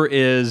whoever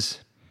is,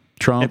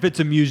 Trump, if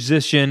it's a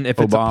musician, if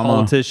it's a Obama,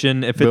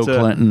 politician, if Bill it's a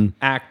Clinton,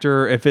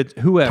 actor, if it's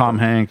whoever. Tom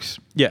Hanks.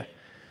 Yeah.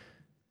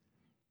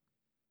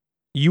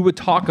 You would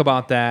talk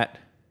about that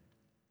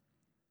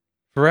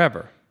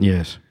forever.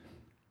 Yes.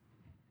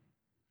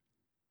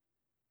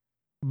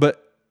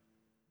 But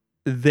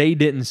they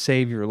didn't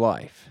save your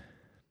life.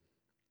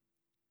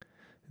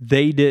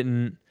 They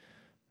didn't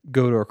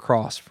go to a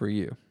cross for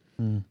you.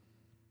 Mm.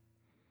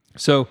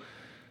 So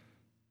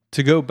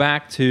to go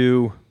back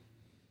to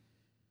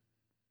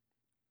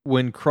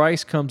when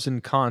Christ comes in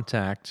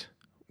contact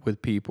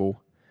with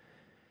people,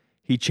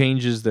 he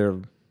changes their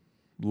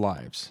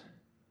lives.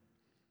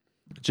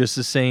 Just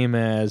the same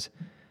as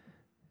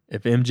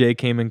if MJ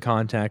came in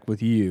contact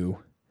with you,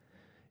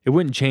 it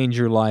wouldn't change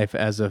your life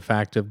as a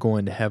fact of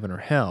going to heaven or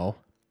hell.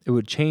 It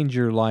would change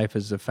your life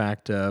as a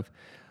fact of,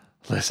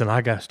 listen,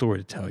 I got a story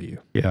to tell you.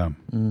 Yeah.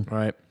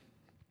 Right?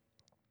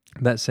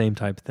 That same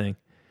type of thing.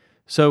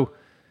 So,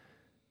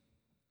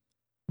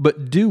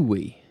 but do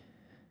we?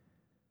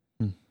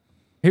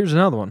 Here's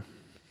another one.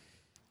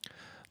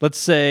 Let's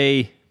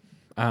say,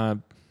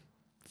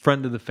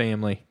 friend of the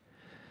family,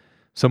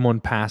 someone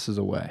passes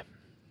away.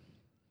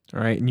 All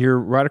right, and you're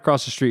right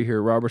across the street here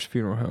at Robert's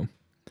Funeral Home.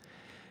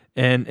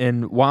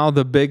 And while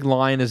the big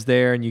line is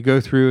there, and you go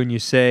through and you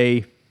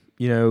say,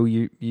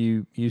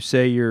 you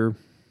say your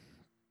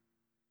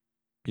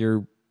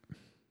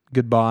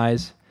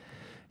goodbyes,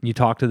 and you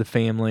talk to the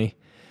family.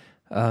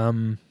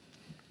 Let's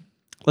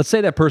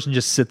say that person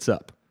just sits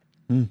up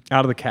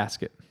out of the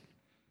casket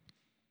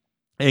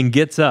and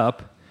gets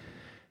up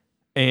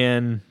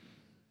and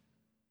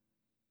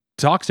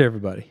talks to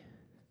everybody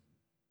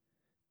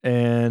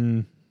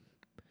and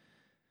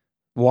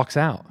walks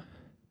out.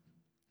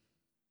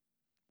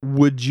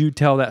 Would you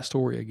tell that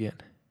story again?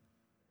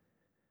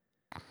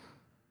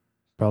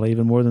 Probably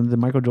even more than the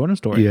Michael Jordan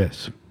story.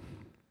 Yes.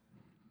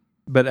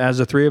 But as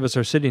the three of us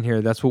are sitting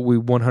here, that's what we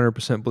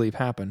 100% believe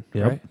happened,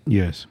 Yep. right?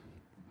 Yes.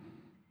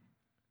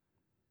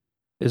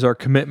 Is our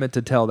commitment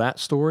to tell that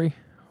story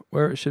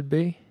where it should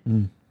be?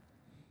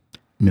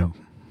 No.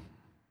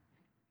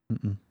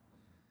 Mm-mm.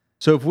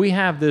 So if we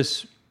have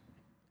this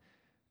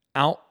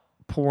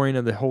outpouring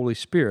of the Holy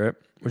Spirit,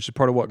 which is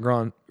part of what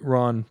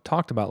Ron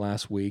talked about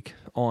last week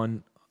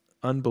on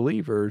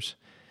unbelievers,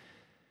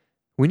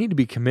 we need to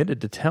be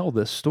committed to tell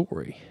this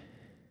story.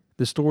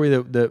 The story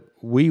that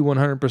we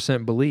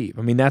 100% believe.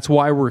 I mean, that's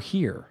why we're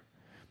here.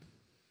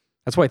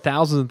 That's why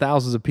thousands and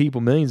thousands of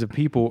people, millions of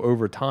people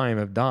over time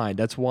have died.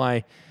 That's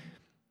why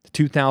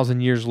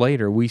 2,000 years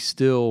later, we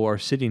still are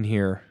sitting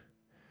here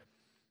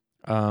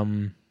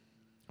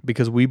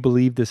because we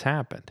believe this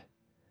happened.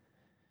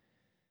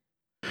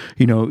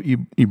 You know,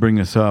 you bring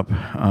this up.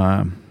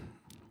 I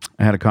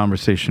had a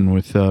conversation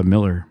with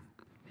Miller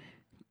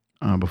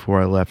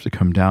before I left to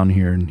come down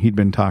here, and he'd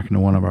been talking to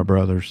one of our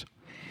brothers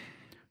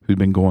who'd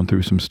been going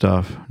through some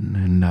stuff.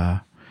 And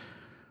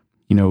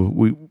you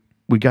know,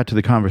 we got to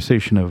the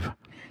conversation of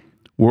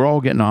we're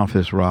all getting off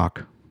this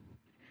rock,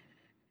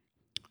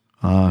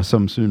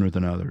 some sooner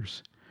than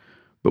others.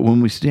 But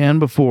when we stand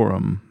before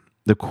him,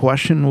 the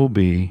question will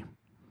be,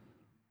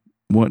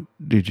 what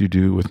did you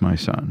do with my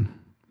son?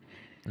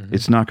 Mm-hmm.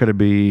 It's not going to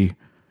be,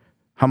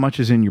 how much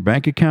is in your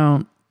bank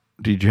account?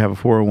 Did you have a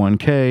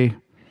 401k?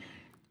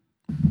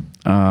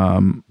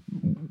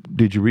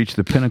 Did you reach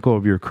the pinnacle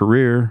of your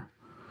career?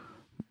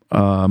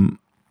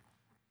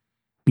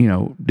 You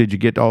know, did you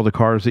get all the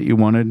cars that you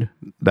wanted?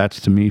 That's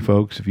to me,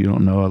 folks. If you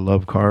don't know, I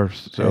love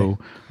cars. So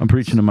I'm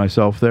preaching to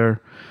myself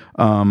there.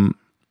 It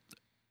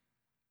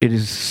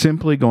is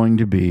simply going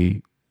to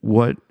be,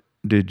 what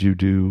did you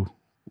do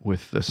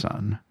with the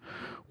Son?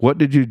 What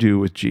did you do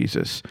with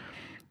Jesus?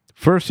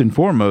 First and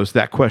foremost,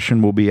 that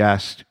question will be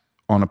asked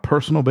on a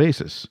personal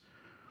basis.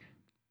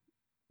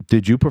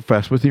 Did you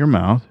profess with your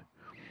mouth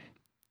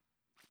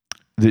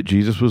that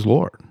Jesus was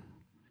Lord?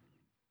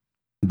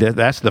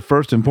 That's the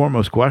first and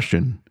foremost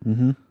question.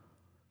 Mm-hmm.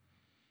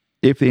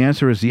 If the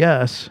answer is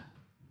yes,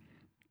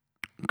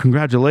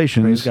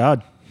 congratulations. Praise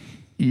God.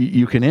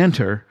 You can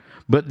enter,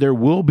 but there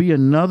will be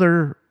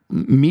another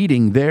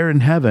meeting there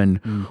in heaven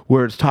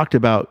where it's talked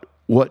about,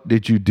 what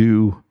did you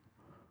do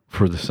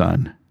for the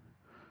Son?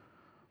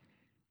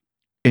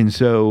 And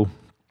so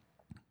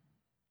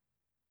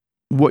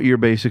what you're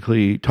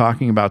basically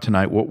talking about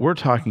tonight, what we're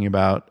talking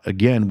about,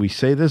 again, we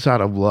say this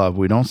out of love.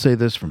 We don't say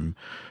this from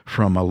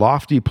a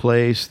lofty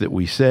place that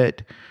we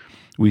sit.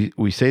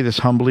 We say this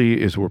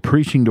humbly as we're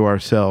preaching to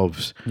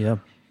ourselves. Yeah.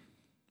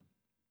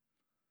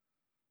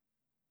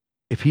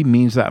 If he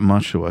means that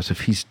much to us,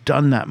 if he's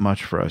done that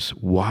much for us,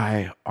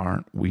 why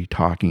aren't we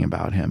talking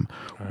about him?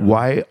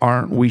 Why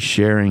aren't we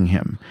sharing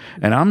him?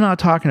 And I'm not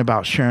talking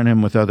about sharing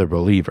him with other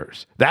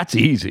believers. That's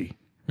easy.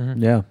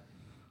 Mm-hmm. Yeah.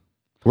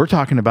 We're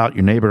talking about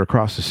your neighbor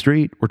across the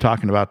street. We're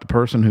talking about the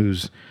person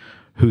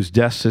whose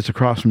desk sits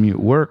across from you at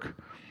work.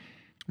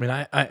 I mean,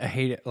 I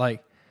hate it,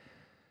 like,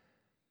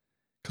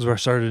 because I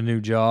started a new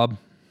job,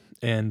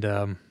 and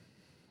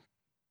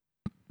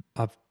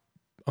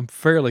I'm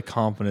fairly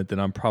confident that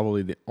I'm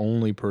probably the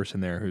only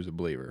person there who's a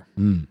believer.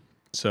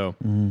 So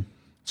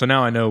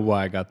now I know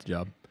why I got the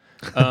job.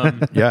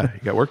 Yeah, you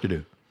got work to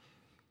do.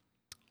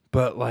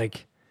 But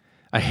like,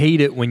 I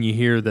hate it when you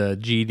hear the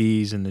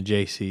GDs and the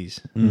JCs,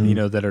 you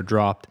know, that are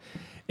dropped,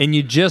 and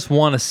you just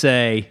want to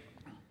say,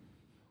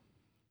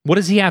 what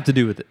does he have to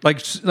do with it? Like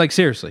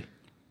seriously,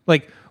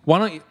 like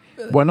why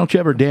don't you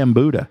ever damn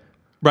Buddha?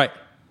 Right.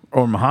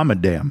 Or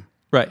Muhammad damn?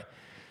 Right.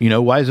 You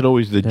know, why is it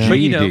always the GD? But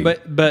you know,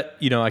 but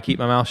you know, I keep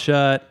my mouth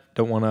shut.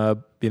 Don't want to,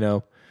 you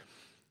know,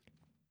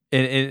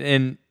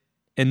 and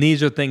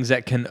these are things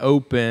that can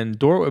open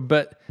door.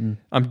 But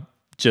I'm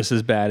just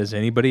as bad as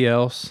anybody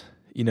else.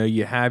 You know,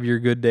 you have your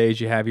good days,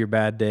 you have your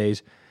bad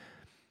days.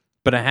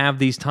 But I have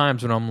these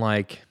times when I'm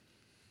like,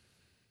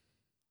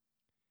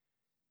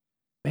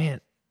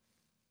 man,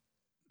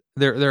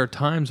 there are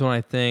times when I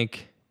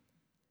think,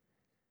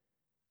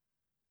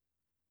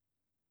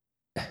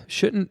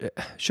 shouldn't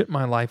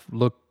my life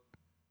look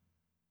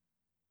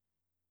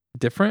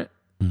different?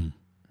 I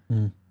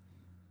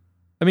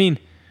mean,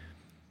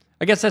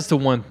 I guess that's the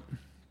one.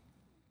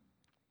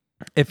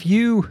 If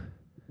you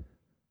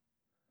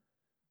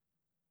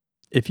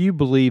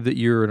believe that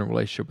you're in a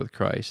relationship with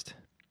Christ,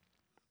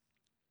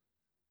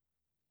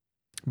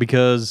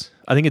 because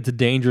I think it's a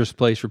dangerous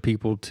place for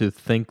people to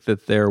think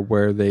that they're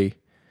where they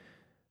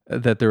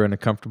that they're in a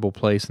comfortable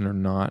place and they're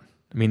not.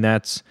 I mean,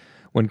 that's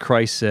when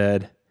Christ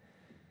said,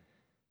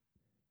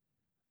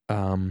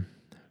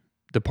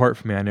 depart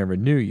from me, I never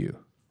knew you.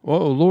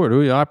 Oh, Lord,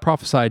 I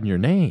prophesied in your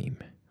name.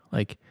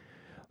 Like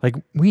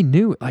we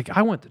knew, like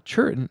I went to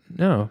church.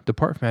 No,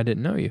 depart from me, I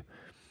didn't know you.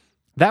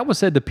 That was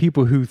said to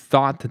people who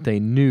thought that they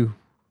knew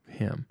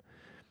him.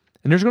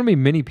 And there's going to be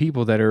many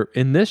people that are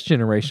in this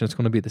generation that's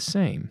going to be the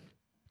same.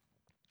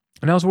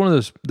 And that was one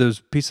of those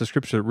pieces of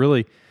scripture that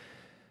really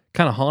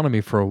kind of haunted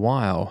me for a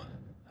while.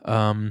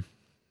 So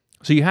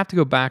you have to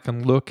go back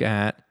and look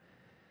at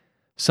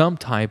some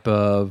type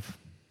of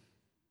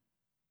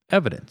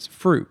evidence,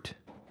 fruit,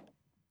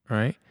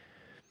 right?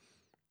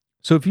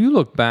 So if you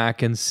look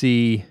back and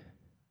see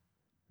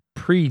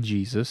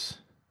pre-Jesus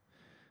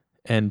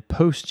and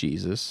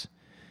post-Jesus,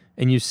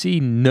 and you see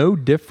no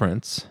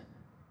difference,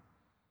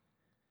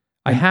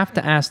 I have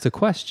to ask the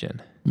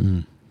question,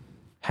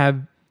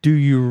 do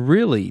you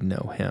really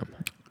know him?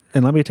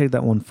 And let me take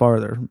that one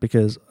farther,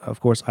 because of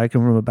course I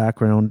come from a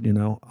background,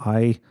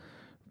 I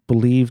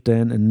believed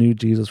in and knew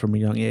Jesus from a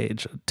young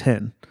age,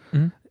 10.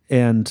 Mm-hmm.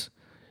 And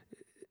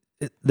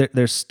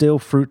there's still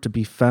fruit to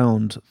be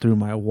found through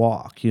my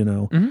walk,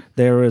 Mm-hmm.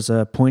 There was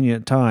a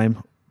poignant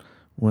time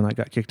when I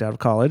got kicked out of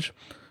college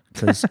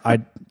because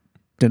I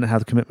didn't have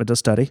the commitment to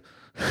study.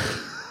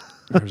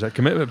 There's that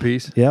commitment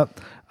piece. Yep.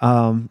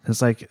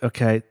 It's like,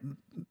 okay,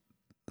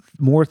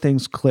 more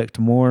things clicked,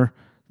 more,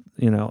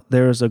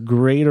 there's a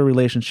greater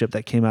relationship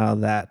that came out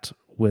of that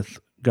with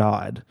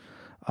God.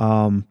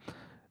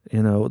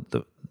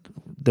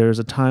 There's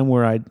a time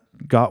where I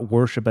got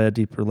worship at a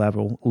deeper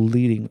level,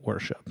 leading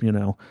worship,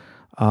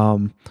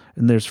 and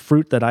there's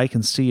fruit that I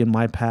can see in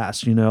my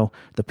past,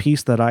 the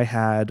peace that I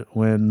had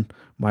when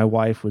my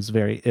wife was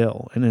very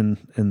ill and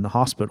in the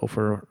hospital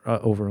for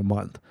over a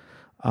month.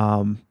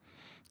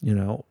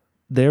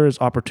 There is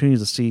opportunities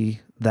to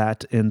see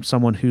that in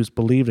someone who's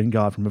believed in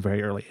God from a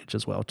very early age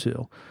as well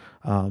too.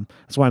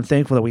 That's why I'm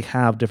thankful that we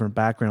have different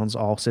backgrounds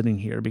all sitting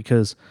here,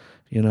 because,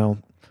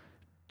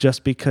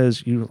 just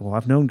because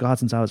I've known God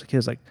since I was a kid,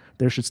 it's like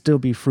there should still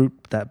be fruit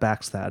that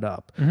backs that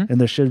up, mm-hmm.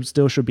 and there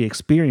should be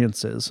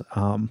experiences.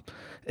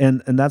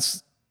 And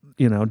that's,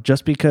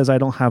 just because I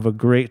don't have a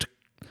great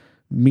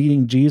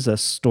meeting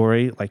Jesus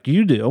story like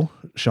you do,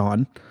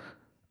 Sean,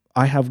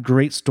 I have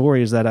great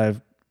stories that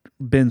I've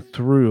been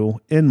through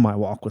in my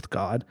walk with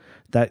God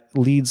that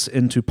leads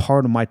into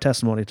part of my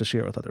testimony to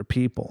share with other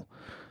people.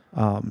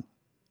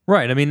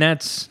 Right. I mean,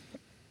 that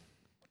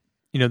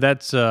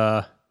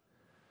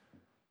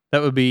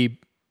would be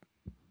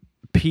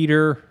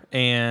Peter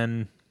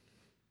and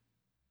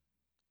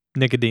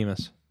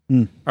Nicodemus.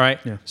 All right.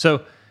 Yeah.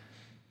 So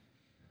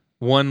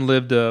one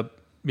lived a,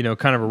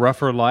 kind of a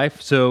rougher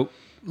life. So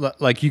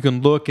like you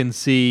can look and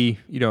see,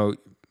 a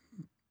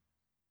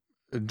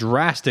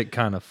drastic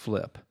kind of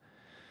flip.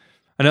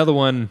 Another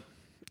one,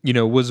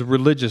 was a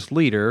religious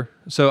leader.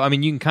 So, I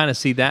mean, you can kind of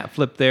see that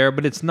flip there,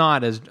 but it's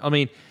not as,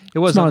 it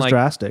wasn't not as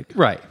drastic.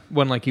 Right. It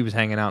wasn't like he was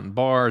hanging out in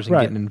bars and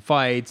getting in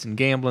fights and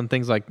gambling,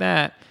 things like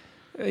that.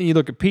 You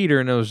look at Peter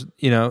and it was,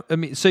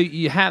 so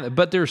you have it,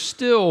 but there's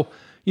still,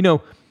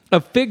 a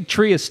fig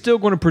tree is still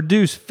going to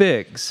produce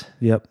figs.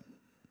 Yep.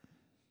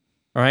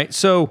 All right.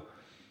 So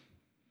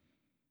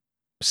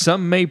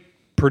some may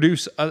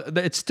produce,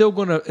 it's still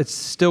going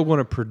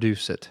to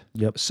produce it.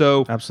 Yep.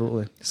 So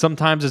absolutely.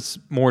 Sometimes it's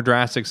more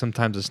drastic,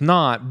 sometimes it's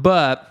not.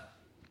 But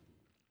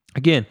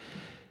again,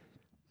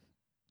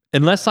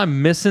 unless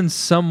I'm missing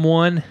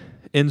someone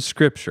in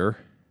Scripture,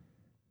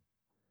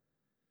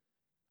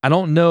 I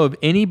don't know of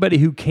anybody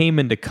who came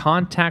into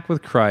contact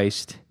with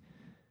Christ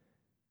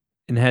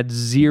and had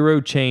zero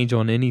change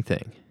on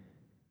anything.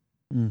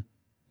 Mm.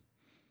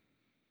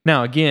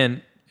 Now,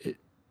 again,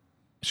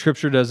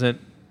 Scripture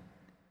doesn't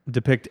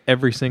depict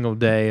every single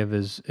day of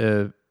his,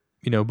 but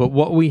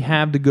what we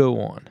have to go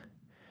on.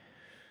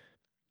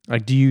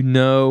 Like, do you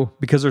know,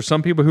 because there's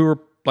some people who are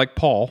like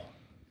Paul,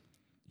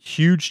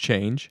 huge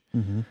change.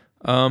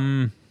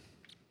 Mm-hmm.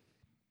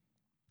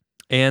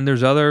 And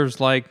there's others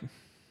like,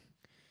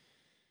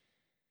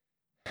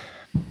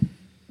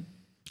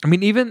 I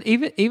mean, even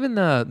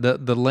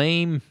the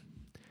lame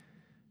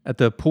at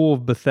the pool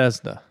of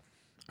Bethesda,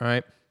 all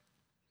right?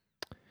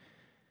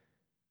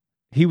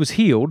 He was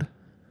healed,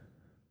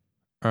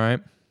 all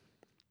right,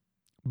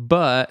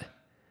 but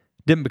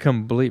didn't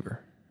become a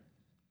believer.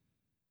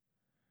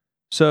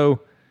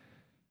 So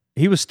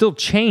he was still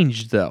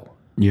changed, though.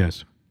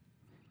 Yes.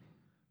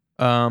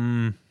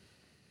 The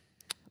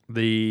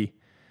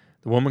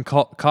woman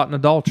caught in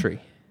adultery.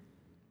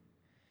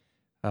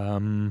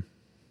 We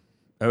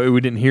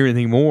didn't hear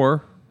anything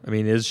more. I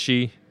mean, did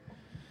she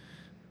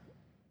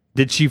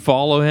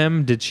follow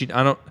him?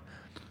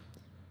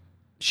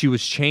 She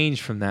was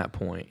changed from that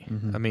point.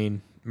 Mm-hmm. I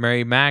mean,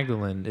 Mary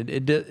Magdalene,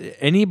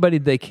 anybody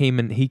he came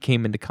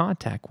into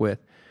contact with,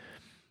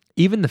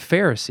 even the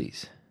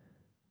Pharisees,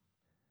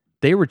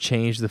 they were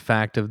changed. The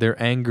fact of their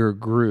anger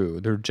grew,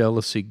 their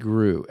jealousy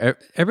grew.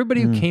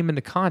 Everybody who came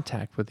into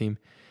contact with him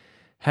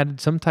had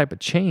some type of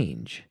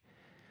change.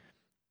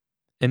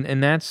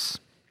 And that's,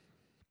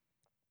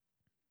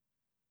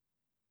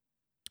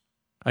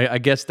 I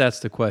guess that's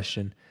the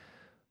question.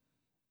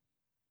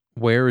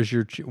 What is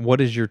your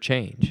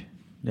change?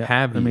 Yeah.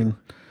 Have you? I mean,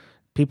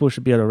 people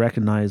should be able to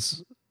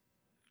recognize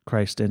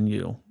Christ in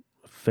you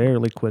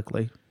fairly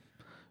quickly,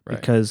 Right.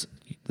 because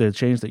the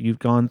change that you've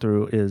gone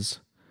through is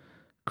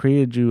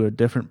created you a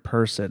different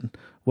person.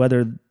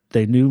 Whether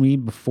they knew me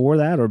before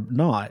that or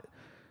not,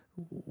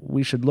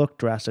 we should look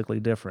drastically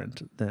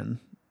different than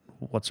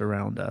what's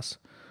around us.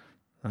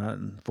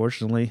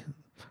 Unfortunately,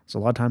 so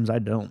a lot of times I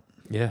don't.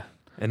 Yeah.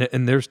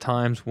 And there's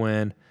times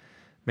when,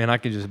 man, I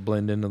can just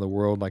blend into the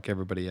world like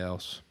everybody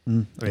else. I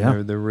mean,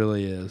 Yeah. there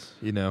really is,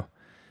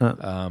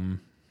 Uh,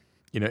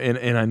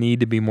 and I need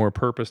to be more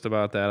purposed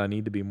about that. I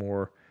need to be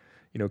more,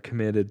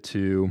 committed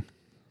to,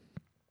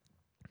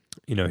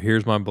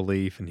 here's my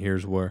belief and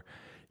here's where,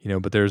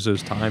 but there's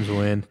those times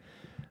when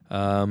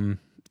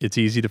it's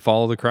easy to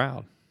follow the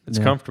crowd. It's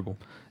Yeah. comfortable.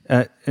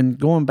 And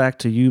going back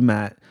to you,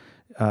 Matt,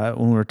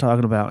 when we were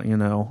talking about,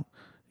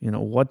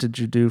 what did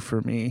you do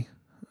for me?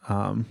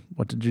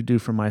 What did you do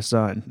for my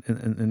son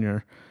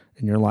in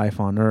your life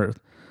on earth?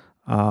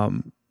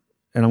 And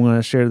I'm going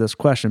to share this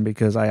question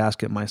because I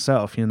ask it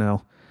myself.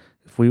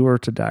 If we were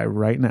to die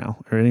right now,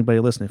 or anybody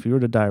listening, if you were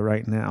to die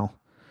right now,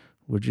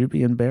 would you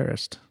be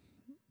embarrassed?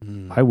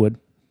 I would.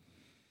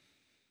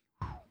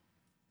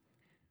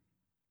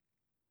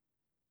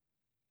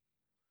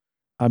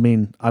 I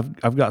mean,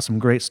 I've got some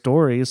great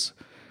stories,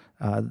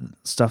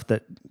 stuff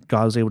that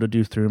God was able to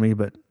do through me,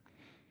 but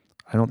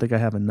I don't think I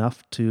have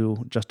enough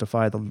to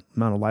justify the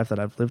amount of life that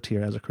I've lived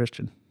here as a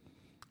Christian.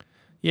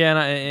 Yeah,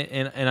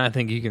 and I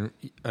think you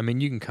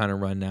can kind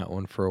of run that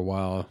one for a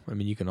while. I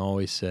mean, you can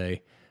always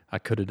say, I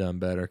could have done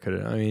better.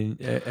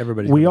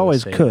 Everybody. We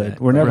always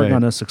could. We're never Right.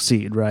 going to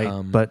succeed,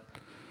 right? But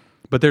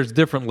there's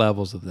different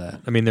levels of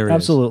that. I mean, there is.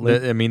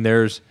 Absolutely. I mean,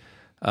 there's,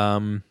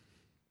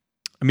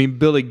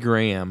 Billy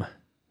Graham,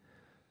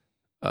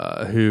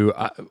 who,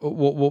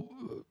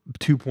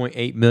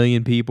 2.8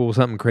 million people,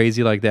 something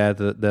crazy like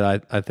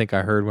that I think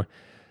I heard.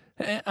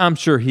 I'm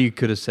sure he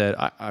could have said,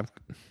 I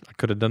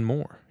could have done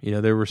more.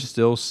 There were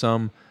still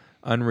some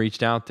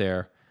unreached out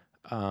there.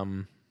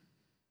 yeah.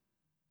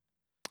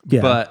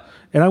 But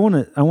And I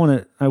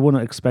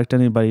wouldn't expect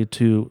anybody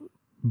to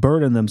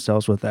burden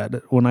themselves with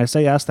that. When I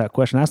say ask that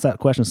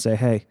question, say,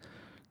 hey,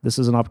 this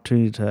is an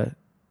opportunity to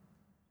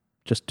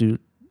just do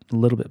a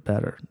little bit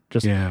better.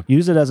 Just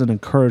use it as an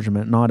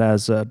encouragement, not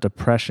as a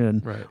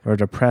depression Right. or a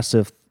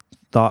depressive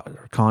thought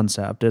or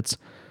concept. It's,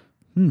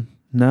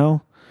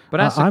 no, But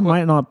I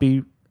might not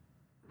be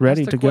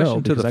ready the to go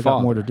question to because the I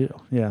got more to Father.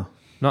 do. Yeah.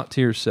 not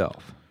to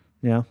yourself.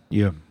 Yeah.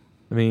 Yeah.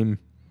 I mean,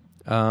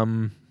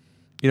 can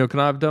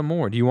I have done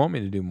more? Do you want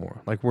me to do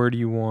more? Like, where do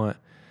you want?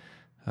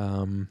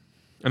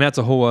 And that's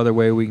a whole other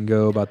way we can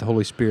go about the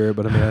Holy Spirit.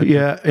 But I mean,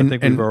 I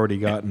think we've already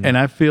gotten. And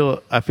I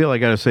feel I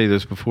got to say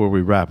this before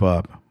we wrap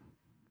up.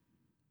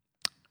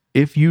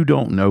 If you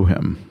don't know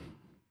him,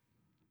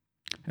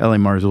 L.A.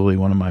 Marzulli,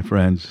 one of my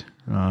friends,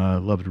 I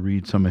love to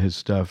read some of his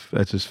stuff.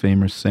 That's his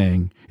famous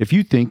saying. If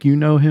you think you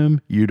know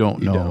him, you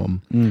don't know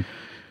him.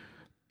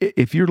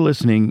 If you're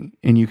listening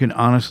and you can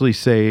honestly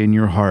say in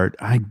your heart,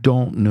 I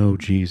don't know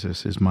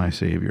Jesus as my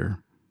Savior,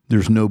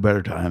 there's no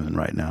better time than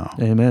right now.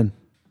 Amen.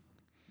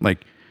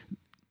 Like,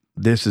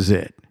 this is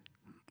it.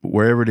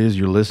 Wherever it is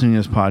you're listening to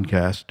this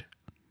podcast,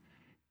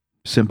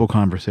 simple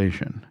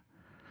conversation.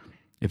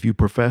 If you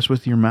profess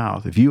with your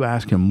mouth, if you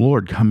ask him,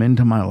 Lord, come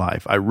into my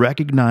life. I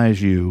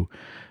recognize you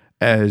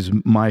as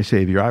my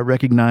Savior. I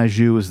recognize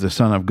you as the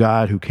Son of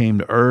God who came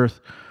to earth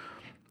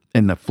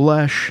in the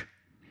flesh.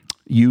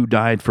 You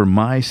died for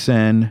my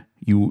sin.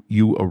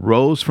 You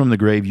arose from the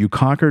grave. You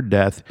conquered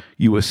death.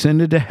 You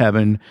ascended to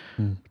heaven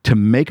to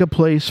make a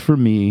place for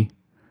me.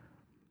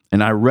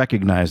 And I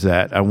recognize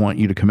that. I want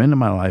you to come into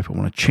my life. I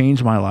want to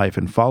change my life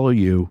and follow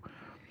you.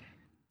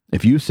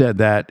 If you said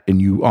that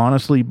and you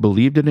honestly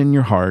believed it in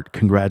your heart,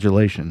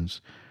 congratulations.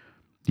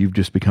 You've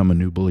just become a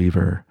new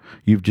believer.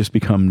 You've just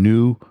become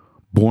new,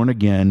 born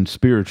again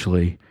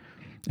spiritually,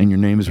 and your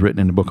name is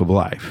written in the book of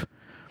life.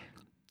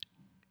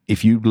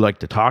 If you'd like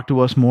to talk to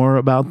us more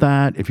about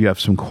that, if you have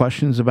some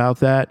questions about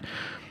that,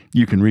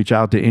 you can reach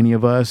out to any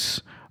of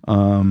us.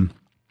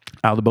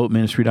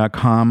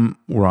 outoftheboatministry.com.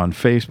 We're on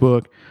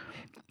Facebook.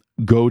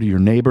 Go to your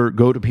neighbor,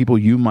 go to people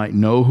you might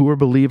know who are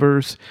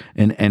believers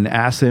and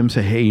ask them,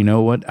 say, hey, you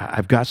know what?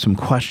 I've got some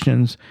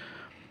questions.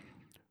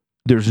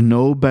 There's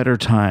no better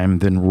time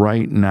than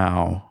right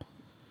now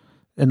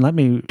And let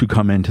me to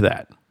come into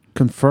that.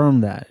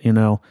 confirm that,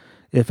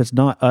 if it's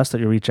not us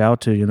that you reach out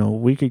to,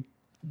 we could,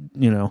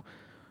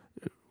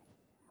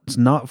 it's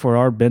not for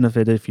our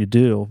benefit if you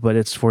do, but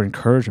it's for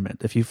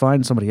encouragement. If you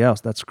find somebody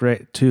else, that's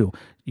great too.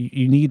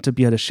 You need to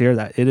be able to share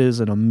that. It is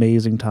an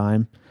amazing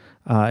time.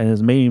 And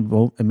it's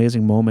an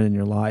amazing moment in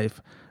your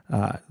life.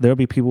 There'll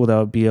be people that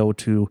will be able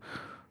to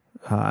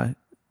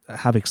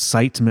have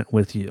excitement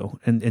with you,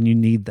 and you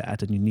need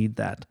that, and you need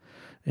that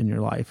in your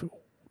life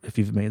if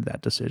you've made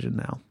that decision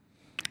now.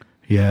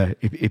 Yeah,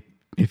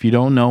 if you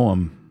don't know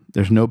him,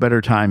 there's no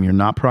better time. You're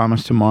not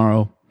promised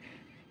tomorrow.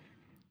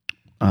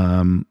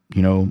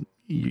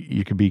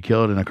 You could be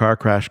killed in a car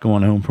crash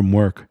going home from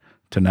work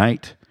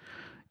tonight.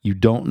 You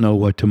don't know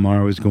what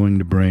tomorrow is going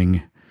to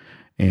bring.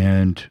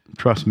 And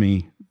trust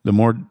me, the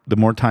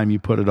more time you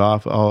put it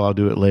off, I'll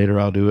do it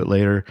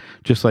later.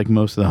 Just like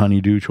most of the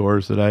honeydew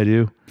chores that I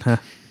do,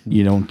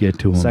 you don't get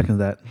to them. Second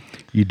that.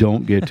 You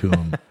don't get to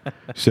them.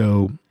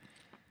 So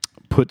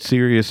put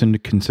serious into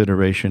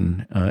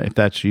consideration. If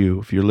that's you,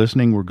 if you're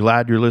listening, we're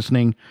glad you're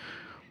listening.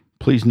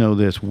 Please know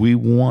this. We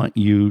want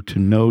you to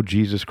know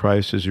Jesus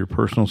Christ as your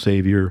personal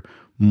Savior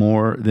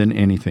more than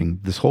anything.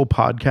 This whole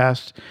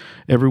podcast,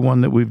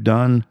 everyone that we've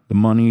done, the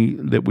money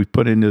that we've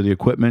put into the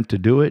equipment to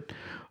do it,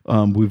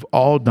 we've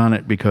all done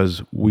it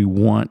because we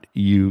want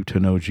you to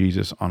know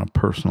Jesus on a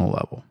personal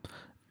level.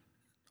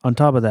 On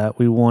top of that,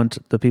 we want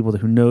the people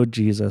who know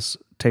Jesus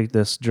take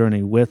this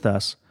journey with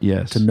us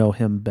Yes. to know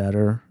him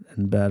better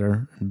and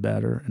better and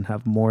better and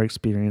have more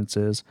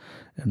experiences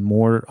and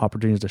more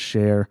opportunities to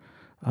share.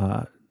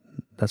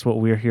 That's what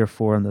we're here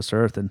for on this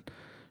earth. And,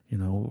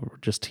 we're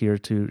just here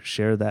to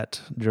share that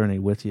journey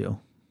with you.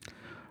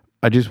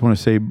 I just want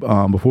to say,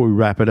 before we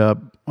wrap it up,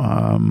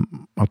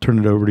 I'll turn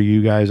it over to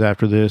you guys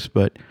after this,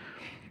 but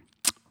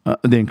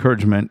the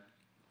encouragement,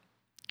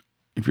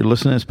 if you're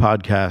listening to this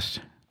podcast,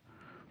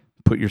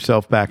 put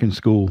yourself back in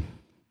school.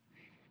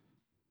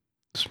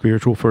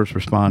 Spiritual first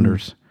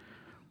responders.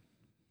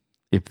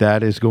 If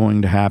that is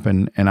going to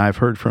happen, and I've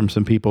heard from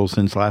some people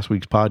since last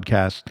week's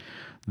podcast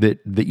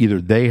that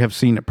either they have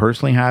seen it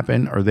personally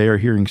happen or they are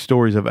hearing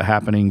stories of it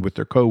happening with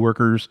their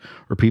coworkers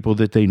or people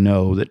that they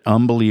know, that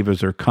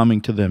unbelievers are coming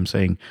to them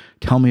saying,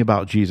 tell me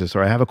about Jesus,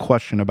 or I have a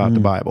question about the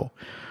Bible.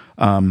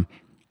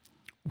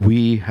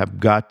 We have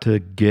got to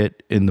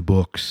get in the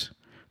books,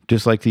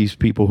 just like these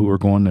people who are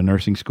going to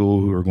nursing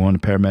school, who are going to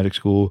paramedic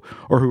school,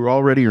 or who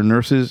already are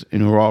nurses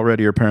and who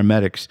already are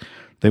paramedics.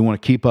 They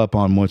want to keep up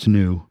on what's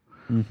new.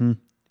 Mm-hmm.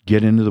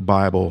 Get into the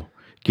Bible.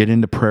 Get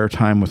into prayer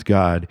time with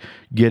God.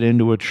 Get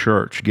into a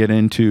church. Get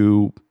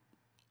into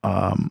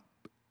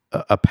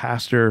a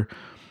pastor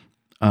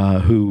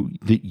who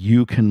that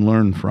you can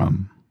learn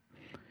from,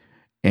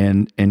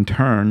 and in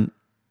turn,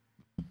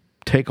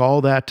 take all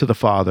that to the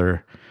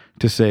Father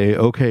to say,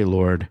 "Okay,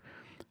 Lord,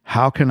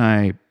 how can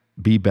I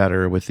be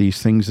better with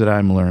these things that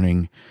I'm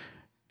learning?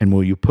 And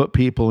will you put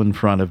people in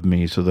front of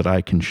me so that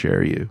I can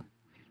share you?"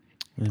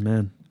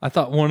 Amen. I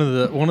thought one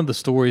of the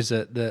stories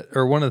that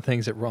or one of the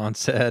things that Ron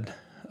said,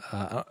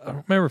 I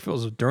don't remember if it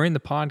was during the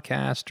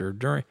podcast or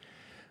during,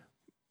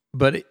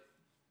 but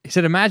he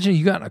said, imagine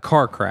you got in a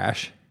car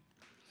crash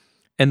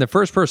and the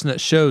first person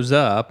that shows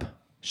up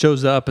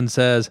and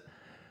says,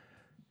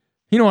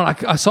 you know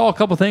what, I saw a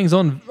couple things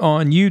on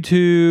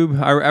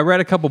YouTube. I read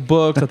a couple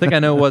books. I think I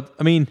know what,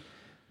 I mean,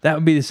 that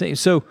would be the same.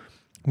 So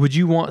would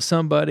you want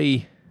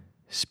somebody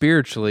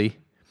spiritually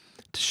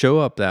to show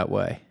up that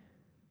way?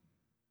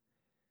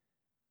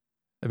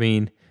 I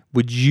mean,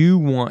 would you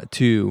want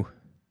to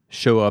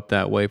show up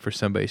that way for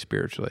somebody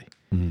spiritually?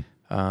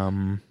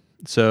 Mm-hmm.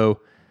 So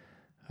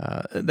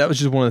that was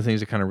just one of the things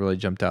that kind of really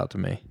jumped out to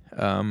me.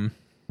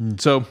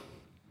 So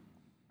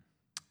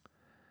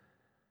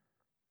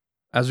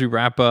as we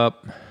wrap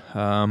up,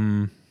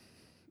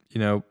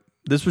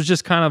 this was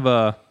just kind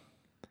of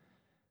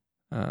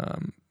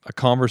a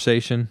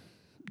conversation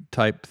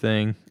type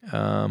thing.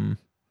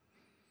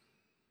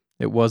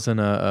 It wasn't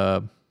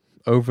a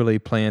overly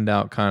planned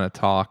out kind of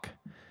talk.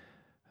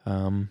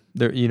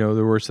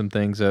 There were some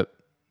things that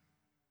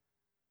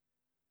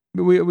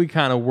we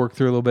kind of worked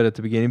through a little bit at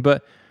the beginning,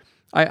 but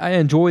I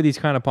enjoy these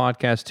kind of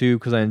podcasts too,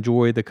 because I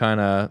enjoy the kind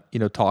of,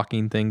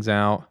 talking things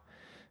out.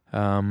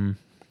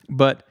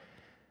 But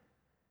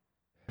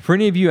for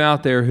any of you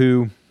out there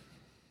who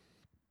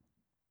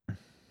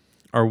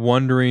are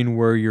wondering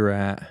where you're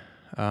at,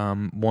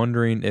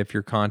 wondering if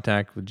your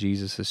contact with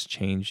Jesus has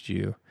changed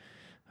you,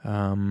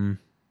 go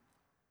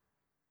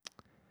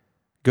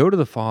to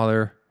the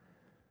Father.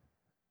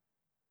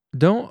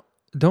 Don't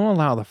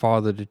allow the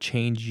Father to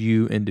change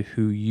you into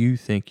who you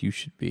think you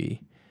should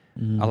be.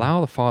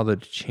 Allow the Father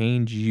to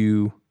change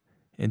you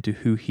into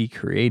who He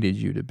created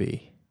you to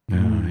be.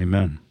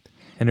 Amen.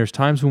 And there's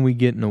times when we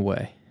get in the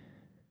way.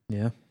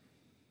 Yeah.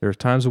 There's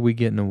times when we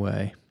get in the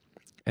way.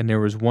 And there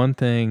was one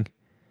thing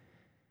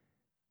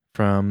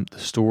from the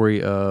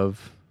story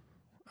of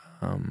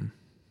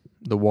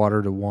the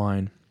water to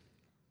wine,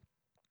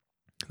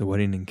 the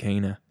wedding in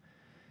Cana,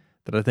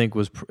 that I think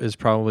is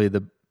probably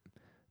the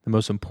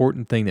most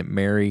important thing that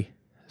Mary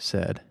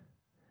said,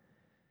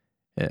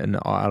 and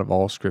out of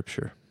all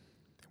Scripture,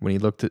 when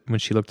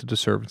she looked at the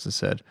servants and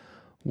said,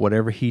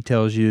 "Whatever He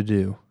tells you to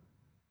do,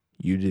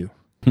 you do."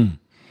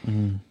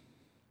 Mm-hmm.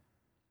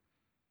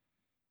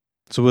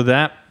 So with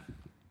that,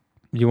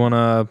 you want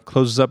to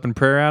close us up in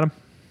prayer, Adam?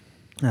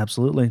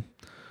 Absolutely.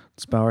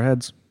 Let's bow our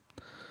heads.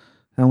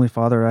 Heavenly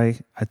Father,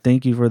 I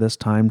thank you for this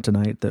time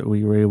tonight that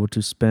we were able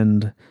to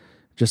spend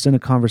just in a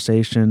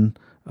conversation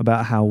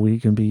about how we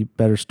can be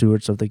better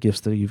stewards of the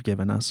gifts that you've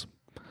given us.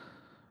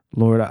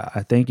 Lord,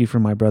 I thank you for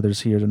my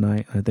brothers here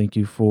tonight. I thank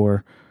you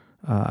for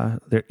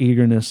their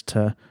eagerness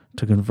to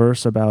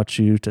converse about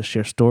you, to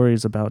share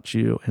stories about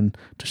you, and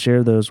to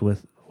share those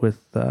with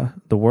the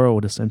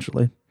world,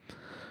 essentially.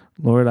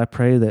 Lord, I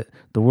pray that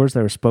the words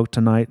that were spoke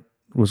tonight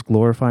was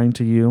glorifying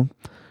to you,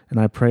 and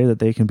I pray that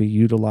they can be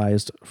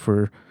utilized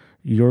for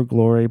your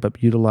glory,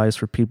 but utilized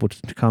for people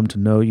to come to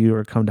know you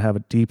or come to have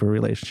a deeper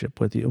relationship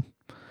with you.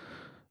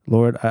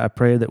 Lord, I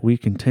pray that we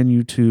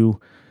continue to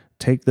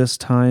take this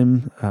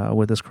time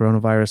with this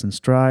coronavirus in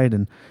stride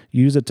and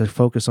use it to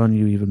focus on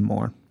you even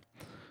more.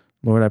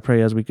 Lord, I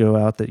pray as we go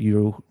out that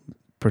you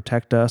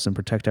protect us and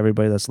protect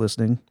everybody that's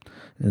listening.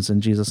 And it's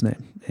in Jesus'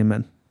 name.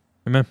 Amen.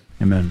 Amen.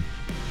 Amen.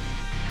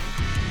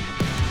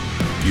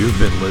 You've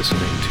been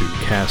listening to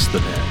Cast the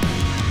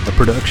Net, a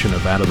production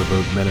of Out of the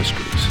Boat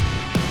Ministries.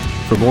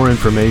 For more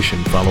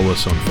information, follow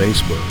us on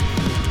Facebook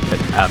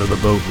at Out of the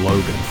Boat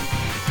Logan,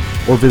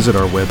 or visit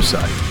our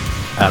website,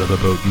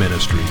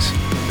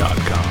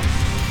 outoftheboatministries.com.